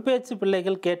 உங்களுடைய சொல் பேச்சு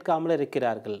பிள்ளைகள் கேட்காமல்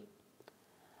இருக்கிறார்கள்.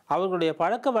 அவர்களுடைய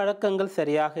பழக்க வழக்கங்கள்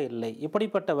சரியாக இல்லை.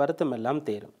 இப்படிப்பட்ட வருத்தம் எல்லாம்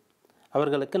தீரும்.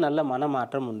 அவர்களுக்கு நல்ல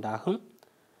மனமாற்றம் உண்டாகும்.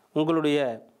 உங்களுடைய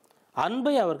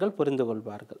அன்பை அவர்கள் புரிந்து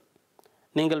கொள்வார்கள்.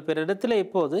 நீங்கள் பிறரிடத்தில்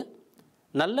இப்போது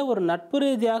நல்ல ஒரு நட்பு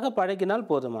ரீதியாக பழகினால்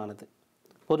போதுமானது.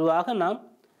 பொதுவாக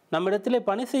நம்மிடத்திலே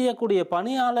பணி செய்யக்கூடிய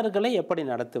பணியாளர்களை எப்படி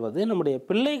நடத்துவது, நம்முடைய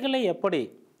பிள்ளைகளை எப்படி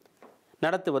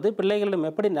நடத்துவது, பிள்ளைகளிடம்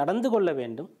எப்படி நடந்து கொள்ள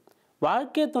வேண்டும்,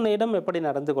 வாழ்க்கை துணையிடம் எப்படி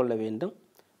நடந்து கொள்ள வேண்டும்,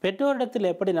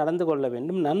 பெற்றோரிடத்தில் எப்படி நடந்து கொள்ள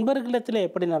வேண்டும், நண்பர்களிடத்தில்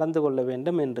எப்படி நடந்து கொள்ள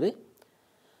வேண்டும் என்று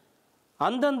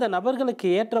அந்தந்த நபர்களுக்கு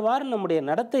ஏற்றவாறு நம்முடைய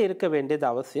நடத்தை இருக்க வேண்டியது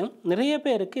அவசியம். நிறைய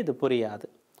பேருக்கு இது புரியாது.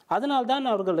 அதனால்தான்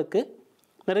அவர்களுக்கு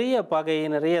நிறைய பகை,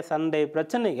 நிறைய சண்டை,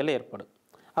 பிரச்சனைகள் ஏற்படும்.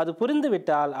 அது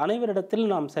புரிந்துவிட்டால் அனைவரிடத்தில்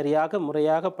நாம் சரியாக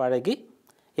முறையாக பழகி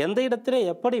எந்த இடத்திலே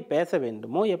எப்படி பேச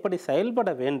வேண்டுமோ, எப்படி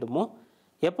செயல்பட வேண்டுமோ,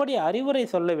 எப்படி அறிவுரை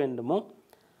சொல்ல வேண்டுமோ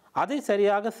அதை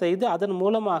சரியாக செய்து அதன்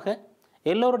மூலமாக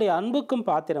எல்லோருடைய அன்புக்கும்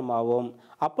பாத்திரமாவோம்.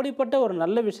 அப்படிப்பட்ட ஒரு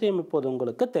நல்ல விஷயம் இப்போது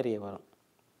உங்களுக்கு தெரிய வரும்.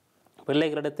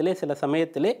 பிள்ளைகளிடத்திலே சில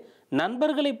சமயத்திலே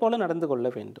நண்பர்களைப் போல நடந்து கொள்ள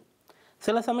வேண்டும்.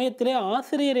 சில சமயத்திலே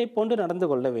ஆசிரியரை போன்று நடந்து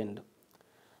கொள்ள வேண்டும்.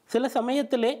 சில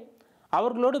சமயத்திலே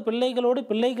அவர்களோடு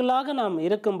பிள்ளைகளாக நாம்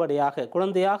இருக்கும்படியாக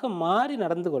குழந்தையாக மாறி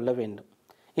நடந்து கொள்ள வேண்டும்.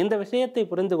 இந்த விஷயத்தை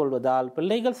புரிந்து கொள்வதால்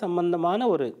பிள்ளைகள் சம்பந்தமான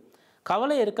ஒரு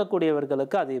கவலை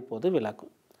இருக்கக்கூடியவர்களுக்கு அது இப்போது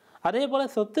விலகும். அதே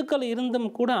போல் சொத்துக்கள் இருந்தும்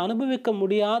கூட அனுபவிக்க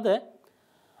முடியாத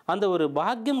அந்த ஒரு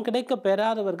பாக்கியம் கிடைக்க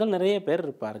பெறாதவர்கள் நிறைய பேர்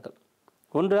இருப்பார்கள்.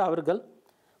 ஒன்று, அவர்கள்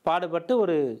பாடுபட்டு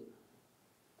ஒரு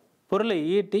பொருளை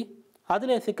ஈட்டி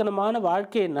அதிலே சிக்கனமான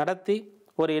வாழ்க்கையை நடத்தி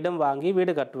ஒரு இடம் வாங்கி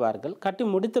வீடு கட்டுவார்கள். கட்டி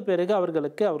முடித்த பிறகு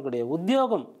அவர்களுக்கு அவர்களுடைய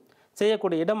உத்தியோகம்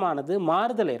செய்யக்கூடிய இடமானது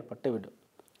மாறுதல் ஏற்பட்டுவிடும்.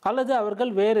 அல்லது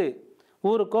அவர்கள் வேறு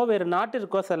ஊருக்கோ வேறு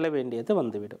நாட்டிற்கோ செல்ல வேண்டியது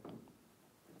வந்துவிடும்.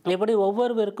 இப்படி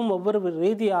ஒவ்வொருவருக்கும் ஒவ்வொரு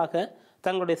ரீதியாக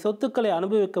தங்களுடைய சொத்துக்களை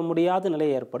அனுபவிக்க முடியாத நிலை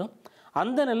ஏற்படும்.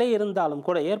 அந்த நிலை இருந்தாலும்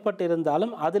கூட ஏற்பட்டு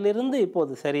இருந்தாலும் அதிலிருந்து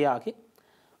இப்போது சரியாகி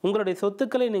உங்களுடைய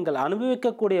சொத்துக்களை நீங்கள்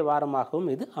அனுபவிக்கக்கூடிய வாரமாகவும்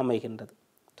இது அமைகின்றது.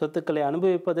 சொத்துக்களை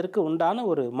அனுபவிப்பதற்கு உண்டான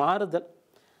ஒரு மாறுதல்,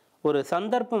 ஒரு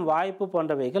சந்தர்ப்பம், வாய்ப்பு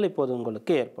போன்றவைகள் இப்போது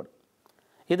உங்களுக்கு ஏற்படும்.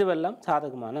 இதுவெல்லாம்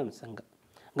சாதகமான அம்சங்கள்.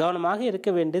 கவனமாக இருக்க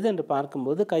வேண்டியது என்று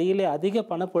பார்க்கும்போது, கையிலே அதிக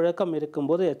பணப்புழக்கம்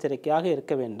இருக்கும்போது எச்சரிக்கையாக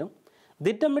இருக்க வேண்டும்.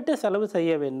 திட்டமிட்டு செலவு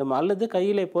செய்ய வேண்டும், அல்லது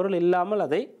கையிலே பொருள் இல்லாமல்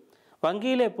அதை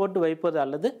வங்கியிலே போட்டு வைப்பது,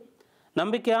 அல்லது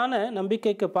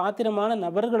நம்பிக்கைக்கு பாத்திரமான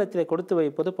நபர்களிடத்திலே கொடுத்து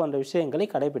வைப்பது போன்ற விஷயங்களை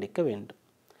கடைபிடிக்க வேண்டும்.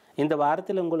 இந்த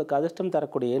வாரத்தில் உங்களுக்கு அதிர்ஷ்டம்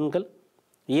தரக்கூடிய எண்கள்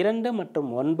 2 மற்றும்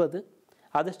 9.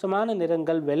 அதிர்ஷ்டமான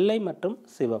நிறங்கள் வெள்ளை மற்றும்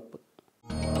சிவப்பு.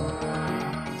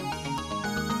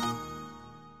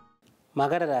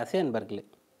 மகர ராசி அன்பர்களே,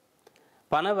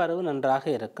 பணவரவு நன்றாக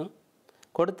இருக்கும்.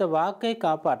 கொடுத்த வாக்கை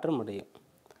காப்பாற்ற முடியும்.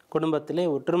 குடும்பத்திலே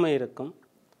ஒற்றுமை இருக்கும்.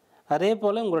 அதே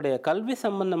போல் உங்களுடைய கல்வி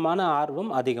சம்பந்தமான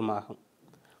ஆர்வம் அதிகமாகும்.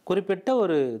 குறிப்பிட்ட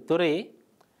ஒரு துறையை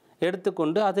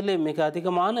எடுத்துக்கொண்டு அதிலே மிக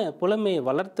அதிகமான புலமையை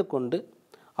வளர்த்து கொண்டு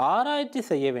ஆராய்ச்சி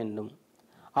செய்ய வேண்டும்,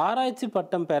 ஆராய்ச்சி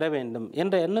பட்டம் பெற வேண்டும்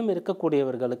என்ற எண்ணம்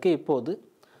இருக்கக்கூடியவர்களுக்கு இப்போது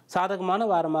சாதகமான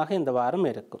வாரமாக இந்த வாரம்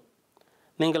இருக்கும்.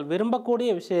 நீங்கள் விரும்பக்கூடிய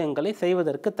விஷயங்களை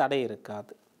செய்வதற்கு தடை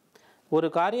இருக்காது. ஒரு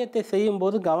காரியத்தை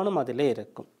செய்யும்போது கவனம் அதிலே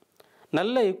இருக்கும்.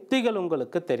 நல்ல யுக்திகள்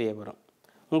உங்களுக்கு தெரிய வரும்.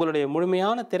 உங்களுடைய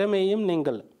முழுமையான திறமையையும்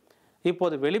நீங்கள்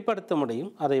இப்போது வெளிப்படுத்த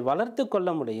முடியும். அதை வளர்த்து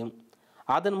கொள்ள முடியும்.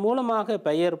 அதன் மூலமாக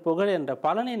பெயர், புகழ் என்ற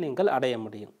பலனை நீங்கள் அடைய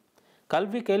முடியும்.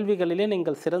 கல்வி கேள்விகளிலே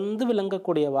நீங்கள் சிறந்து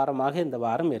விளங்கக்கூடிய வாரமாக இந்த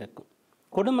வாரம் இருக்கும்.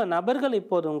 குடும்ப நபர்கள்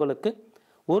இப்போது உங்களுக்கு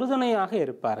உறுதுணையாக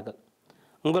இருப்பார்கள்.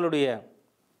 உங்களுடைய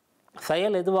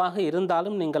செயல் எதுவாக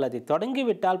இருந்தாலும் நீங்கள் அதை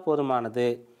தொடங்கிவிட்டால் போதுமானது.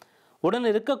 உடன்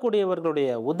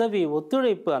இருக்கக்கூடியவர்களுடைய உதவி,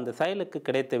 ஒத்துழைப்பு அந்த செயலுக்கு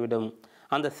கிடைத்துவிடும்.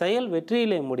 அந்த செயல்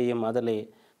வெற்றியிலே முடியும். அதிலே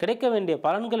கிடைக்க வேண்டிய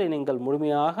பலன்களை நீங்கள்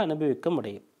முழுமையாக அனுபவிக்க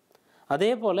முடியும்.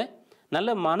 அதே போல் நல்ல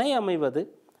மனை அமைவது,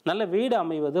 நல்ல வீடு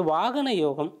அமைவது, வாகன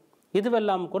யோகம்,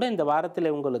 இதுவெல்லாம் கூட இந்த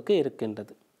வாரத்தில் உங்களுக்கு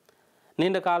இருக்கின்றது.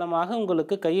 நீண்ட காலமாக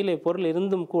உங்களுக்கு கையிலே பொருள்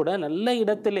இருந்தும் கூட நல்ல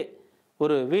இடத்திலே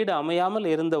ஒரு வீடு அமையாமல்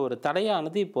இருந்த ஒரு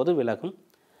தடையானது இப்போது விலகும்.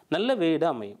 நல்ல வீடு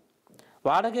அமையும்.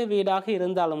 வாடகை வீடாக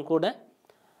இருந்தாலும் கூட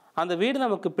அந்த வீடு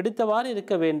நமக்கு பிடித்தவாறு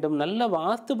இருக்க வேண்டும், நல்ல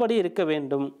வாஸ்துபடி இருக்க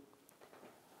வேண்டும்.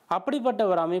 அப்படிப்பட்ட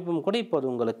ஒரு அமைப்பும் கூட இப்போது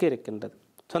உங்களுக்கு இருக்கின்றது.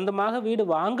 சொந்தமாக வீடு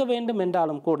வாங்க வேண்டும்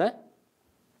என்றாலும் கூட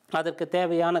அதற்கு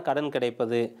தேவையான கடன்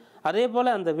கிடைப்பது, அதே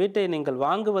போல் அந்த வீட்டை நீங்கள்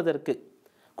வாங்குவதற்கு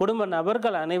குடும்ப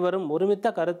நபர்கள் அனைவரும் ஒருமித்த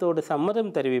கருத்தோடு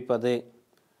சம்மதம் தெரிவிப்பது,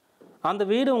 அந்த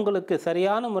வீடு உங்களுக்கு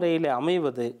சரியான முறையில்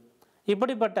அமைவது,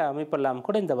 இப்படிப்பட்ட அமைப்பெல்லாம்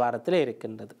கூட இந்த வாரத்தில்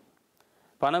இருக்கின்றது.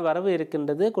 பண வரவு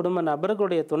இருக்கின்றது. குடும்ப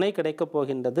நபர்களுடைய துணை கிடைக்கப்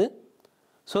போகின்றது.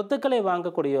 சொத்துக்களை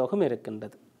வாங்கக்கூடிய யோகம்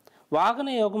இருக்கின்றது. வாகன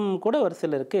யோகமும் கூட ஒரு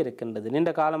சிலருக்கு இருக்கின்றது.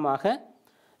 நீண்ட காலமாக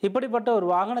இப்படிப்பட்ட ஒரு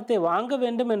வாகனத்தை வாங்க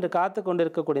வேண்டும் என்று காத்து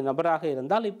கொண்டிருக்கக்கூடிய நபராக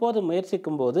இருந்தால் இப்போது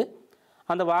முயற்சிக்கும் போது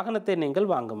அந்த வாகனத்தை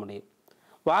நீங்கள் வாங்க முடியும்.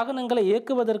 வாகனங்களை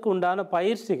இயக்குவதற்கு உண்டான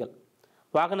பயிற்சிகள்,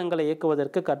 வாகனங்களை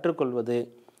இயக்குவதற்கு கற்றுக்கொள்வது,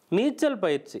 நீச்சல்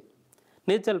பயிற்சி,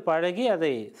 நீச்சல் பழகி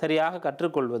அதை சரியாக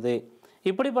கற்றுக்கொள்வது,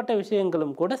 இப்படிப்பட்ட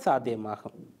விஷயங்களும் கூட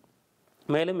சாத்தியமாகும்.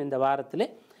 மேலும் இந்த வாரத்திலே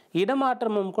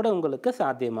இடமாற்றமும் கூட உங்களுக்கு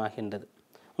சாத்தியமாகின்றது.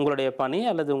 உங்களுடைய பணி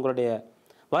அல்லது உங்களுடைய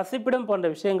வசிப்பிடம் போன்ற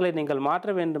விஷயங்களை நீங்கள் மாற்ற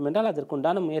வேண்டும் என்றால்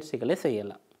அதற்குண்டான முயற்சிகளை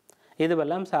செய்யலாம்.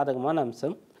 இதுவெல்லாம் சாதகமான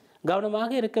அம்சம். கவனமாக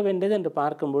இருக்க வேண்டியது என்று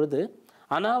பார்க்கும் பொழுது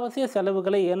அனாவசிய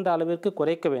செலவுகளை இயன்ற அளவிற்கு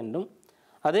குறைக்க வேண்டும்.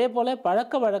 அதே போல்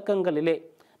பழக்க வழக்கங்களிலே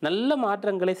நல்ல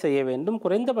மாற்றங்களை செய்ய வேண்டும்.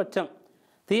 குறைந்தபட்சம்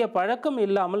தீய பழக்கம்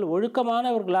இல்லாமல்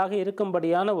ஒழுக்கமானவர்களாக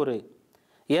இருக்கும்படியான ஒரு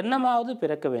எண்ணமாவது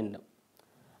பிறக்க வேண்டும்.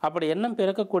 அப்படி எண்ணம்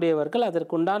பிறக்கக்கூடியவர்கள்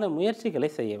அதற்குண்டான முயற்சிகளை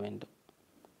செய்ய வேண்டும்.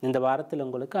 இந்த வாரத்தில்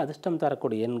உங்களுக்கு அதிர்ஷ்டம்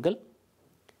தரக்கூடிய எண்கள்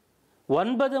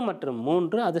 9 மற்றும்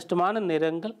 3. அதிர்ஷ்டமான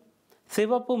நிறங்கள்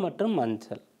சிவப்பு மற்றும்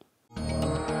மஞ்சள்.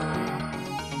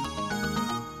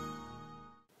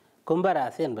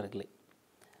 கும்பராசி என்பர்களே,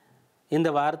 இந்த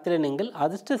வாரத்தில் நீங்கள்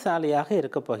அதிர்ஷ்டசாலியாக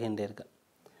இருக்கப் போகின்றீர்கள்.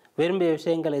 விரும்பிய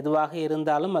விஷயங்கள் எதுவாக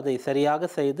இருந்தாலும் அதை சரியாக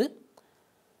செய்து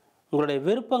உங்களுடைய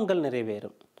விருப்பங்கள்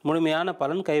நிறைவேறும். முழுமையான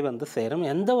பலன் கைவந்து சேரும்.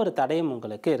 எந்த ஒரு தடையும்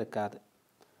உங்களுக்கு இருக்காது.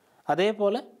 அதே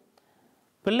போல்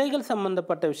பிள்ளைகள்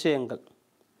சம்பந்தப்பட்ட விஷயங்கள்,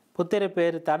 புத்திர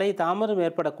பேர் தடை தாமதம்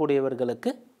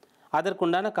ஏற்படக்கூடியவர்களுக்கு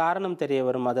அதற்குண்டான காரணம் தெரிய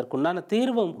வரும். அதற்குண்டான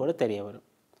தீர்வும் கூட தெரிய வரும்.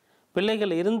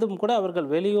 பிள்ளைகள் இருந்தும் கூட அவர்கள்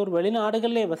வெளியூர்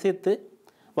வெளிநாடுகளிலே வசித்து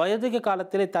வயதிக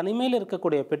காலத்திலே தனிமையில்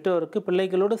இருக்கக்கூடிய பெற்றோருக்கு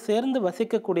பிள்ளைகளோடு சேர்ந்து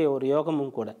வசிக்கக்கூடிய ஒரு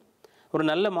யோகமும் கூட, ஒரு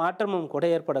நல்ல மாற்றமும் கூட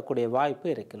ஏற்படக்கூடிய வாய்ப்பு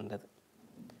இருக்கின்றது.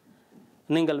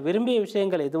 நீங்கள் விரும்பிய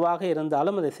விஷயங்கள் எதுவாக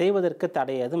இருந்தாலும் அதை செய்வதற்கு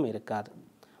தடை எதுவும் இருக்காது.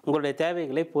 உங்களுடைய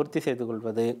தேவைகளை பூர்த்தி செய்து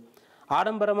கொள்வது,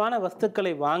 ஆடம்பரமான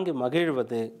வஸ்துக்களை வாங்கி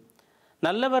மகிழ்வது,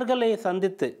 நல்லவர்களை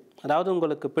சந்தித்து, அதாவது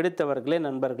உங்களுக்கு பிடித்தவர்களே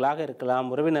நண்பர்களாக இருக்கலாம்,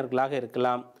 உறவினர்களாக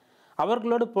இருக்கலாம்,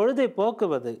 அவர்களோடு பொழுதை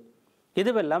போக்குவது,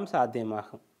 இதுவெல்லாம்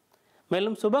சாத்தியமாகும்.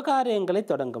 மேலும் சுபகாரியங்களை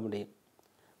தொடங்க முடியும்.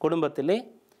 குடும்பத்திலே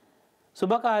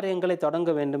சுபகாரியங்களை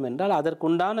தொடங்க வேண்டும் என்றால்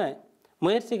அதற்குண்டான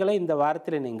முயற்சிகளை இந்த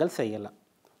வாரத்தில் நீங்கள் செய்யலாம்.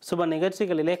 சுப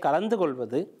நிகழ்ச்சிகளிலே கலந்து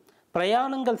கொள்வது,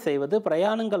 பிரயாணங்கள் செய்வது,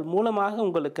 பிரயாணங்கள் மூலமாக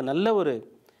உங்களுக்கு நல்ல ஒரு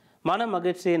மன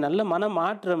மகிழ்ச்சி, நல்ல மன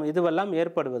மாற்றம் இதுவெல்லாம்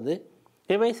ஏற்படுவது,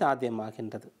 இவை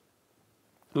சாத்தியமாகின்றது.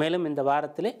 மேலும் இந்த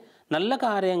வாரத்திலே நல்ல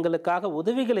காரியங்களுக்காக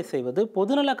உதவிகளை செய்வது,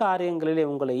 பொதுநல காரியங்களிலே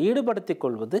உங்களை ஈடுபடுத்தி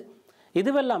கொள்வது,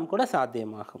 இதுவெல்லாம் கூட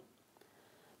சாத்தியமாகும்.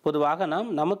 பொதுவாக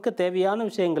நமக்கு தேவையான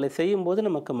விஷயங்களை செய்யும்போது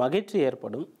நமக்கு மகிழ்ச்சி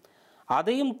ஏற்படும்.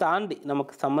 அதையும் தாண்டி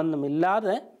நமக்கு சம்பந்தம் இல்லாத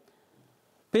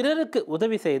பிறருக்கு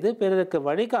உதவி செய்து, பிறருக்கு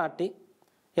வழிகாட்டி,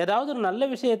 ஏதாவது ஒரு நல்ல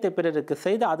விஷயத்தை பிறருக்கு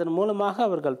செய்து அதன் மூலமாக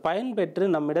அவர்கள் பயன்பெற்று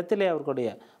நம்மிடத்திலே அவர்களுடைய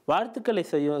வாழ்த்துக்களை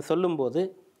சொல்லும்போது,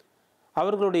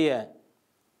 அவர்களுடைய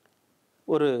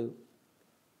ஒரு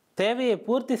தேவையை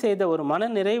பூர்த்தி செய்த ஒரு மன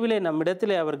நிறைவிலே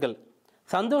நம்மிடத்திலே அவர்கள்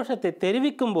சந்தோஷத்தை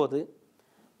தெரிவிக்கும் போது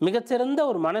மிகச்சிறந்த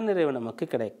ஒரு மனநிறைவு நமக்கு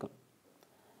கிடைக்கும்.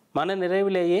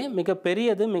 மனநிறைவிலேயே மிக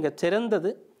பெரியது, மிகச்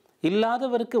சிறந்தது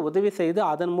இல்லாதவருக்கு உதவி செய்து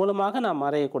அதன் மூலமாக நாம்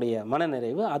அடையக்கூடிய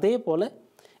மனநிறைவு. அதே போல்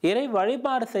இறை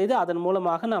வழிபாடு செய்து அதன்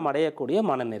மூலமாக நாம் அடையக்கூடிய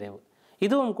மனநிறைவு,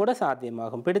 இதுவும் கூட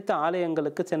சாத்தியமாகும். பிடித்த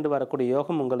ஆலயங்களுக்கு சென்று வரக்கூடிய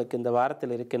யோகம் உங்களுக்கு இந்த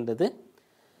வாரத்தில் இருக்கின்றது.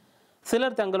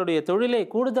 சிலர் தங்களுடைய தொழிலை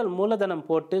கூடுதல் மூலதனம்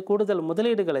போட்டு கூடுதல்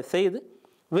முதலீடுகளை செய்து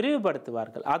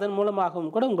விரிவுபடுத்துவார்கள். அதன்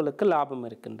மூலமாகவும் கூட உங்களுக்கு லாபம்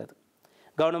இருக்கின்றது.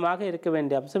 கவனமாக இருக்க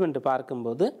வேண்டிய அம்சம் என்று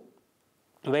பார்க்கும்போது,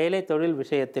 வேலை தொழில்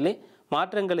விஷயத்திலே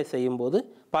மாற்றங்களை செய்யும்போது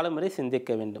பலமுறை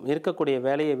சிந்திக்க வேண்டும். இருக்கக்கூடிய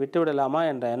வேலையை விட்டுவிடலாமா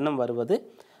என்ற எண்ணம் வருவது,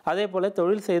 அதே போல்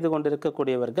தொழில் செய்து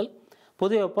கொண்டிருக்கக்கூடியவர்கள்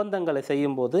புதிய ஒப்பந்தங்களை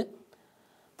செய்யும்போது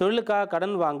தொழிலுக்காக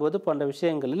கடன் வாங்குவது போன்ற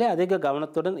விஷயங்களிலே அதிக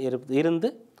கவனத்துடன் இருந்து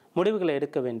முடிவுகளை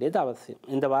எடுக்க வேண்டியது அவசியம்.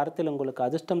 இந்த வாரத்தில் உங்களுக்கு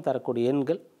அதிர்ஷ்டம் தரக்கூடிய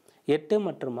எண்கள் 8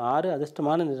 மற்றும் 6,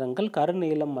 அதிர்ஷ்டமான நிறங்கள்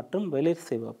கருநீலம் மற்றும் வெளிர்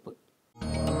சிவப்பு.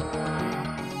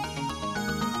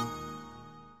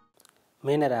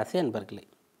 மீனராசி அன்பர்களே,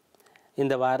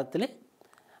 இந்த வாரத்தில்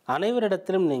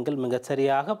அனைவரிடத்திலும் நீங்கள்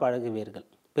மிகச்சரியாக பழகுவீர்கள்.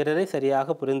 பிறரை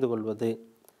சரியாக புரிந்து கொள்வது,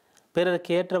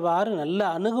 பிறருக்கு ஏற்றவாறு நல்ல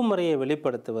அணுகுமுறையை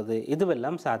வெளிப்படுத்துவது,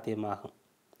 இதுவெல்லாம் சாத்தியமாகும்.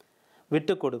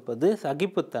 விட்டு கொடுப்பது,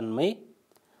 சகிப்புத்தன்மை,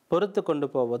 பொறுத்து கொண்டு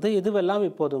போவது, இதுவெல்லாம்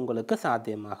இப்போது உங்களுக்கு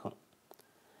சாத்தியமாகும்.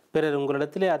 பிறர்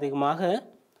உங்களிடத்திலே அதிகமாக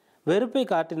வெறுப்பை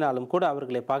காட்டினாலும் கூட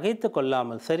அவர்களை பகைத்து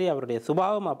கொள்ளாமல், சரி அவருடைய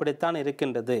சுபாவம் அப்படித்தான்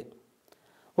இருக்கின்றது,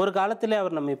 ஒரு காலத்திலே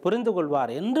அவர் நம்மை புரிந்து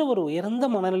கொள்வார் என்று ஒரு உயர்ந்த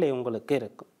மனநிலை உங்களுக்கு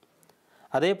இருக்கும்.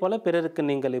 அதே போல் பிறருக்கு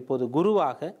நீங்கள் இப்போது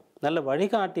குருவாக, நல்ல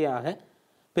வழிகாட்டியாக,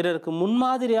 பிறருக்கு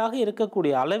முன்மாதிரியாக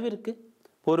இருக்கக்கூடிய அளவிற்கு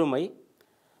பொறுமை,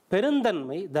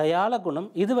 பெருந்தன்மை, தயால குணம்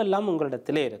இதுவெல்லாம்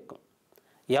உங்களிடத்திலே இருக்கும்.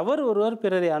 எவர் ஒருவர்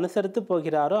பிறரை அனுசரித்து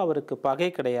போகிறாரோ அவருக்கு பகை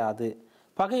கிடையாது.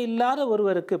 பகை இல்லாத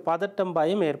ஒருவருக்கு பதட்டம்,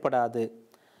 பயம் ஏற்படாது,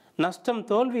 நஷ்டம்,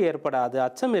 தோல்வி ஏற்படாது,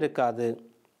 அச்சம் இருக்காது.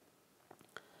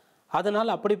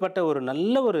 அதனால் அப்படிப்பட்ட ஒரு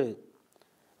நல்ல ஒரு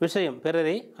விஷயம்,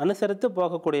 பிறரை அனுசரித்து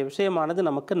போகக்கூடிய விஷயமானது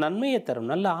நமக்கு நன்மையை தரும்,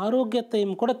 நல்ல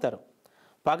ஆரோக்கியத்தையும் கூட தரும்.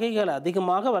 பகைகளை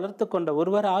அதிகமாக வளர்த்து கொண்ட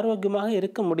ஒருவர் ஆரோக்கியமாக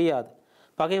இருக்க முடியாது.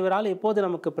 பகைவரால் எப்போது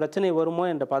நமக்கு பிரச்சனை வருமோ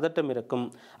என்ற பதட்டம் இருக்கும்,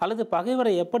 அல்லது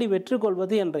பகைவரை எப்படி வெற்றி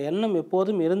கொள்வது என்ற எண்ணம்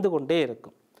எப்போதும் இருந்து கொண்டே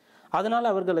இருக்கும்.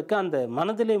 அதனால் அவர்களுக்கு அந்த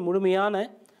மனதிலே முழுமையான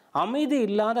அமைதி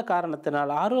இல்லாத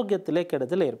காரணத்தினால் ஆரோக்கியத்திலே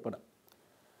கெடுதல் ஏற்படும்.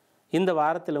 இந்த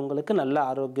வாரத்தில் உங்களுக்கு நல்ல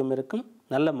ஆரோக்கியம் இருக்கும்,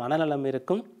 நல்ல மனநலம்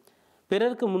இருக்கும்.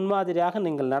 பிறருக்கு முன்மாதிரியாக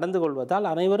நீங்கள் நடந்து கொள்வதால்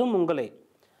அனைவரும் உங்களை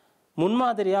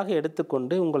முன்மாதிரியாக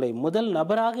எடுத்துக்கொண்டு, உங்களை முதல்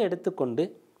நபராக எடுத்துக்கொண்டு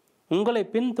உங்களை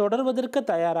பின்தொடர்வதற்கு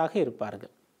தயாராக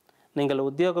இருப்பார்கள். நீங்கள்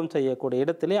உத்தியோகம் செய்யக்கூடிய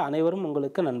இடத்திலே அனைவரும்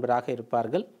உங்களுக்கு நண்பராக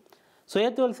இருப்பார்கள்.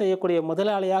 சுயத்தொழில் செய்யக்கூடிய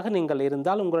முதலாளியாக நீங்கள்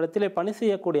இருந்தால் உங்களிடத்திலே பணி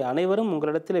செய்யக்கூடிய அனைவரும்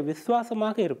உங்களிடத்திலே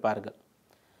விசுவாசமாக இருப்பார்கள்.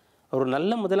 ஒரு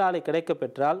நல்ல முதலாளி கிடைக்க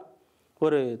பெற்றால்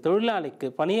ஒரு தொழிலாளிக்கு,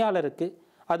 பணியாளருக்கு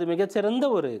அது மிகச்சிறந்த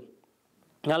ஒரு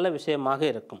நல்ல விஷயமாக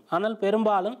இருக்கும். ஆனால்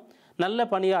பெரும்பாலும் நல்ல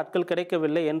பணியாட்கள்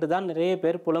கிடைக்கவில்லை என்று தான் நிறைய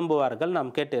பேர் புலம்புவார்கள்,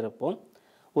 நாம் கேட்டிருப்போம்.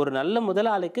 ஒரு நல்ல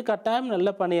முதலாளிக்கு கட்டாயம்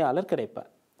நல்ல பணியாளர் கிடைப்பார்.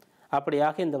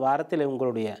 அப்படியாக இந்த வாரத்தில்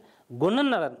உங்களுடைய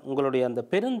குணநலன், உங்களுடைய அந்த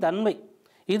பெருந்தன்மை,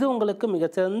 இது உங்களுக்கு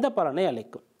மிகச்சிறந்த பலனை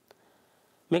அளிக்கும்.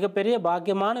 மிகப்பெரிய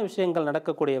பாக்கியமான விஷயங்கள்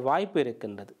நடக்கக்கூடிய வாய்ப்பு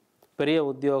இருக்கின்றது. பெரிய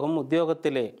உத்தியோகம்,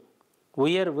 உத்தியோகத்திலே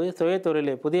உயர்வு,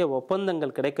 சுயதொழிலே புதிய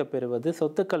ஒப்பந்தங்கள் கிடைக்கப்பெறுவது,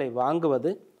 சொத்துக்களை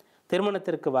வாங்குவது,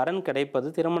 திருமணத்திற்கு வரன் கிடைப்பது,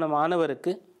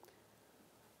 திருமணமானவருக்கு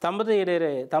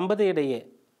தம்பதியிடையே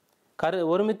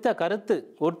ஒருமித்த கருத்து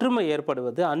ஒற்றுமை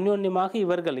ஏற்படுவது, அந்யோன்யமாக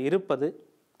இவர்கள் இருப்பது,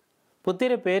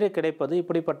 புத்திர பேறு கிடைப்பது,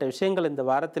 இப்படிப்பட்ட விஷயங்கள் இந்த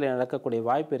வாரத்தில் நடக்கக்கூடிய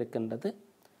வாய்ப்பு இருக்கின்றது.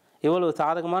 இவ்வளவு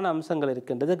சாதகமான அம்சங்கள்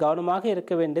இருக்கின்றது. கவனமாக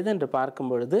இருக்க வேண்டியது என்று பார்க்கும்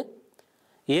பொழுது,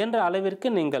 இயன்ற அளவிற்கு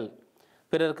நீங்கள்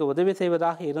பிறருக்கு உதவி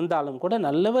செய்வதாக இருந்தாலும் கூட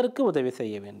நல்லவருக்கு உதவி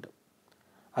செய்ய வேண்டும்.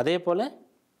 அதே போல்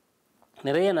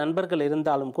நிறைய நண்பர்கள்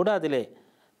இருந்தாலும் கூட அதிலே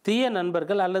தீய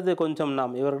நண்பர்கள் அல்லது கொஞ்சம்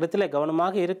நாம் இவர்களிடத்தில்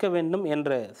கவனமாக இருக்க வேண்டும்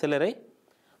என்ற சிலரை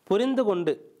புரிந்து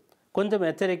கொண்டு கொஞ்சம்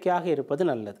எச்சரிக்கையாக இருப்பது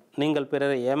நல்லது. நீங்கள்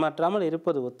பிறரை ஏமாற்றாமல்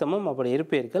இருப்பது உத்தமம். அப்படி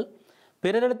இருப்பீர்கள்.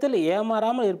 பிறரிடத்தில்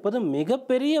ஏமாறாமல் இருப்பது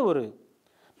மிகப்பெரிய ஒரு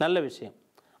நல்ல விஷயம்.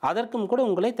 அதற்கும் கூட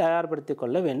உங்களை தயார்படுத்தி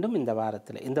கொள்ள வேண்டும் இந்த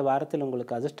வாரத்தில். இந்த வாரத்தில்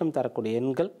உங்களுக்கு அதிர்ஷ்டம் தரக்கூடிய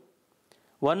எண்கள்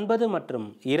 9 மற்றும்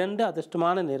 2.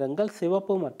 அதிர்ஷ்டமான நிறங்கள்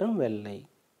சிவப்பு மற்றும் வெள்ளை.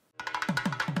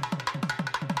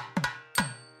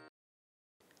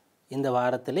 இந்த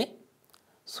வாரத்திலே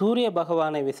சூரிய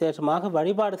பகவானை விசேஷமாக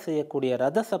வழிபாடு செய்யக்கூடிய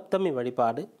ரத சப்தமி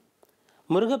வழிபாடு,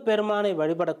 முருகப்பெருமானை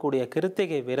வழிபடக்கூடிய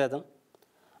கிருத்திகை விரதம்,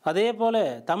 அதே போல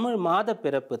தமிழ் மாத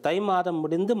பிறப்பு தை மாதம்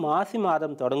முடிந்து மாசி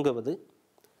மாதம் தொடங்குவது,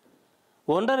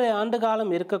 1.5 ஆண்டு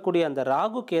காலம் இருக்கக்கூடிய அந்த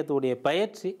ராகு கேதுவுடைய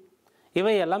பயிற்சி,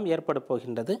 இவையெல்லாம் ஏற்பட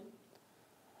போகின்றது.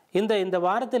 இந்த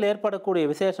வாரத்தில் ஏற்படக்கூடிய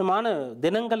விசேஷமான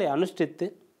தினங்களை அனுஷ்டித்து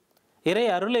இறை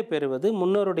அருளை பெறுவது,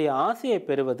 முன்னோருடைய ஆசையை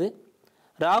பெறுவது,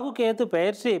 ராகு கேது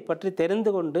பயிற்சியை பற்றி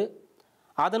தெரிந்து கொண்டு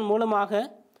அதன் மூலமாக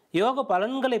யோக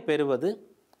பலன்களை பெறுவது,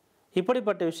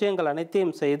 இப்படிப்பட்ட விஷயங்கள்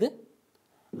அனைத்தையும் செய்து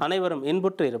அனைவரும்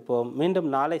இன்புற்று இருப்போம். மீண்டும்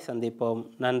நாளை சந்திப்போம்.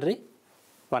 நன்றி,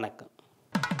 வணக்கம்.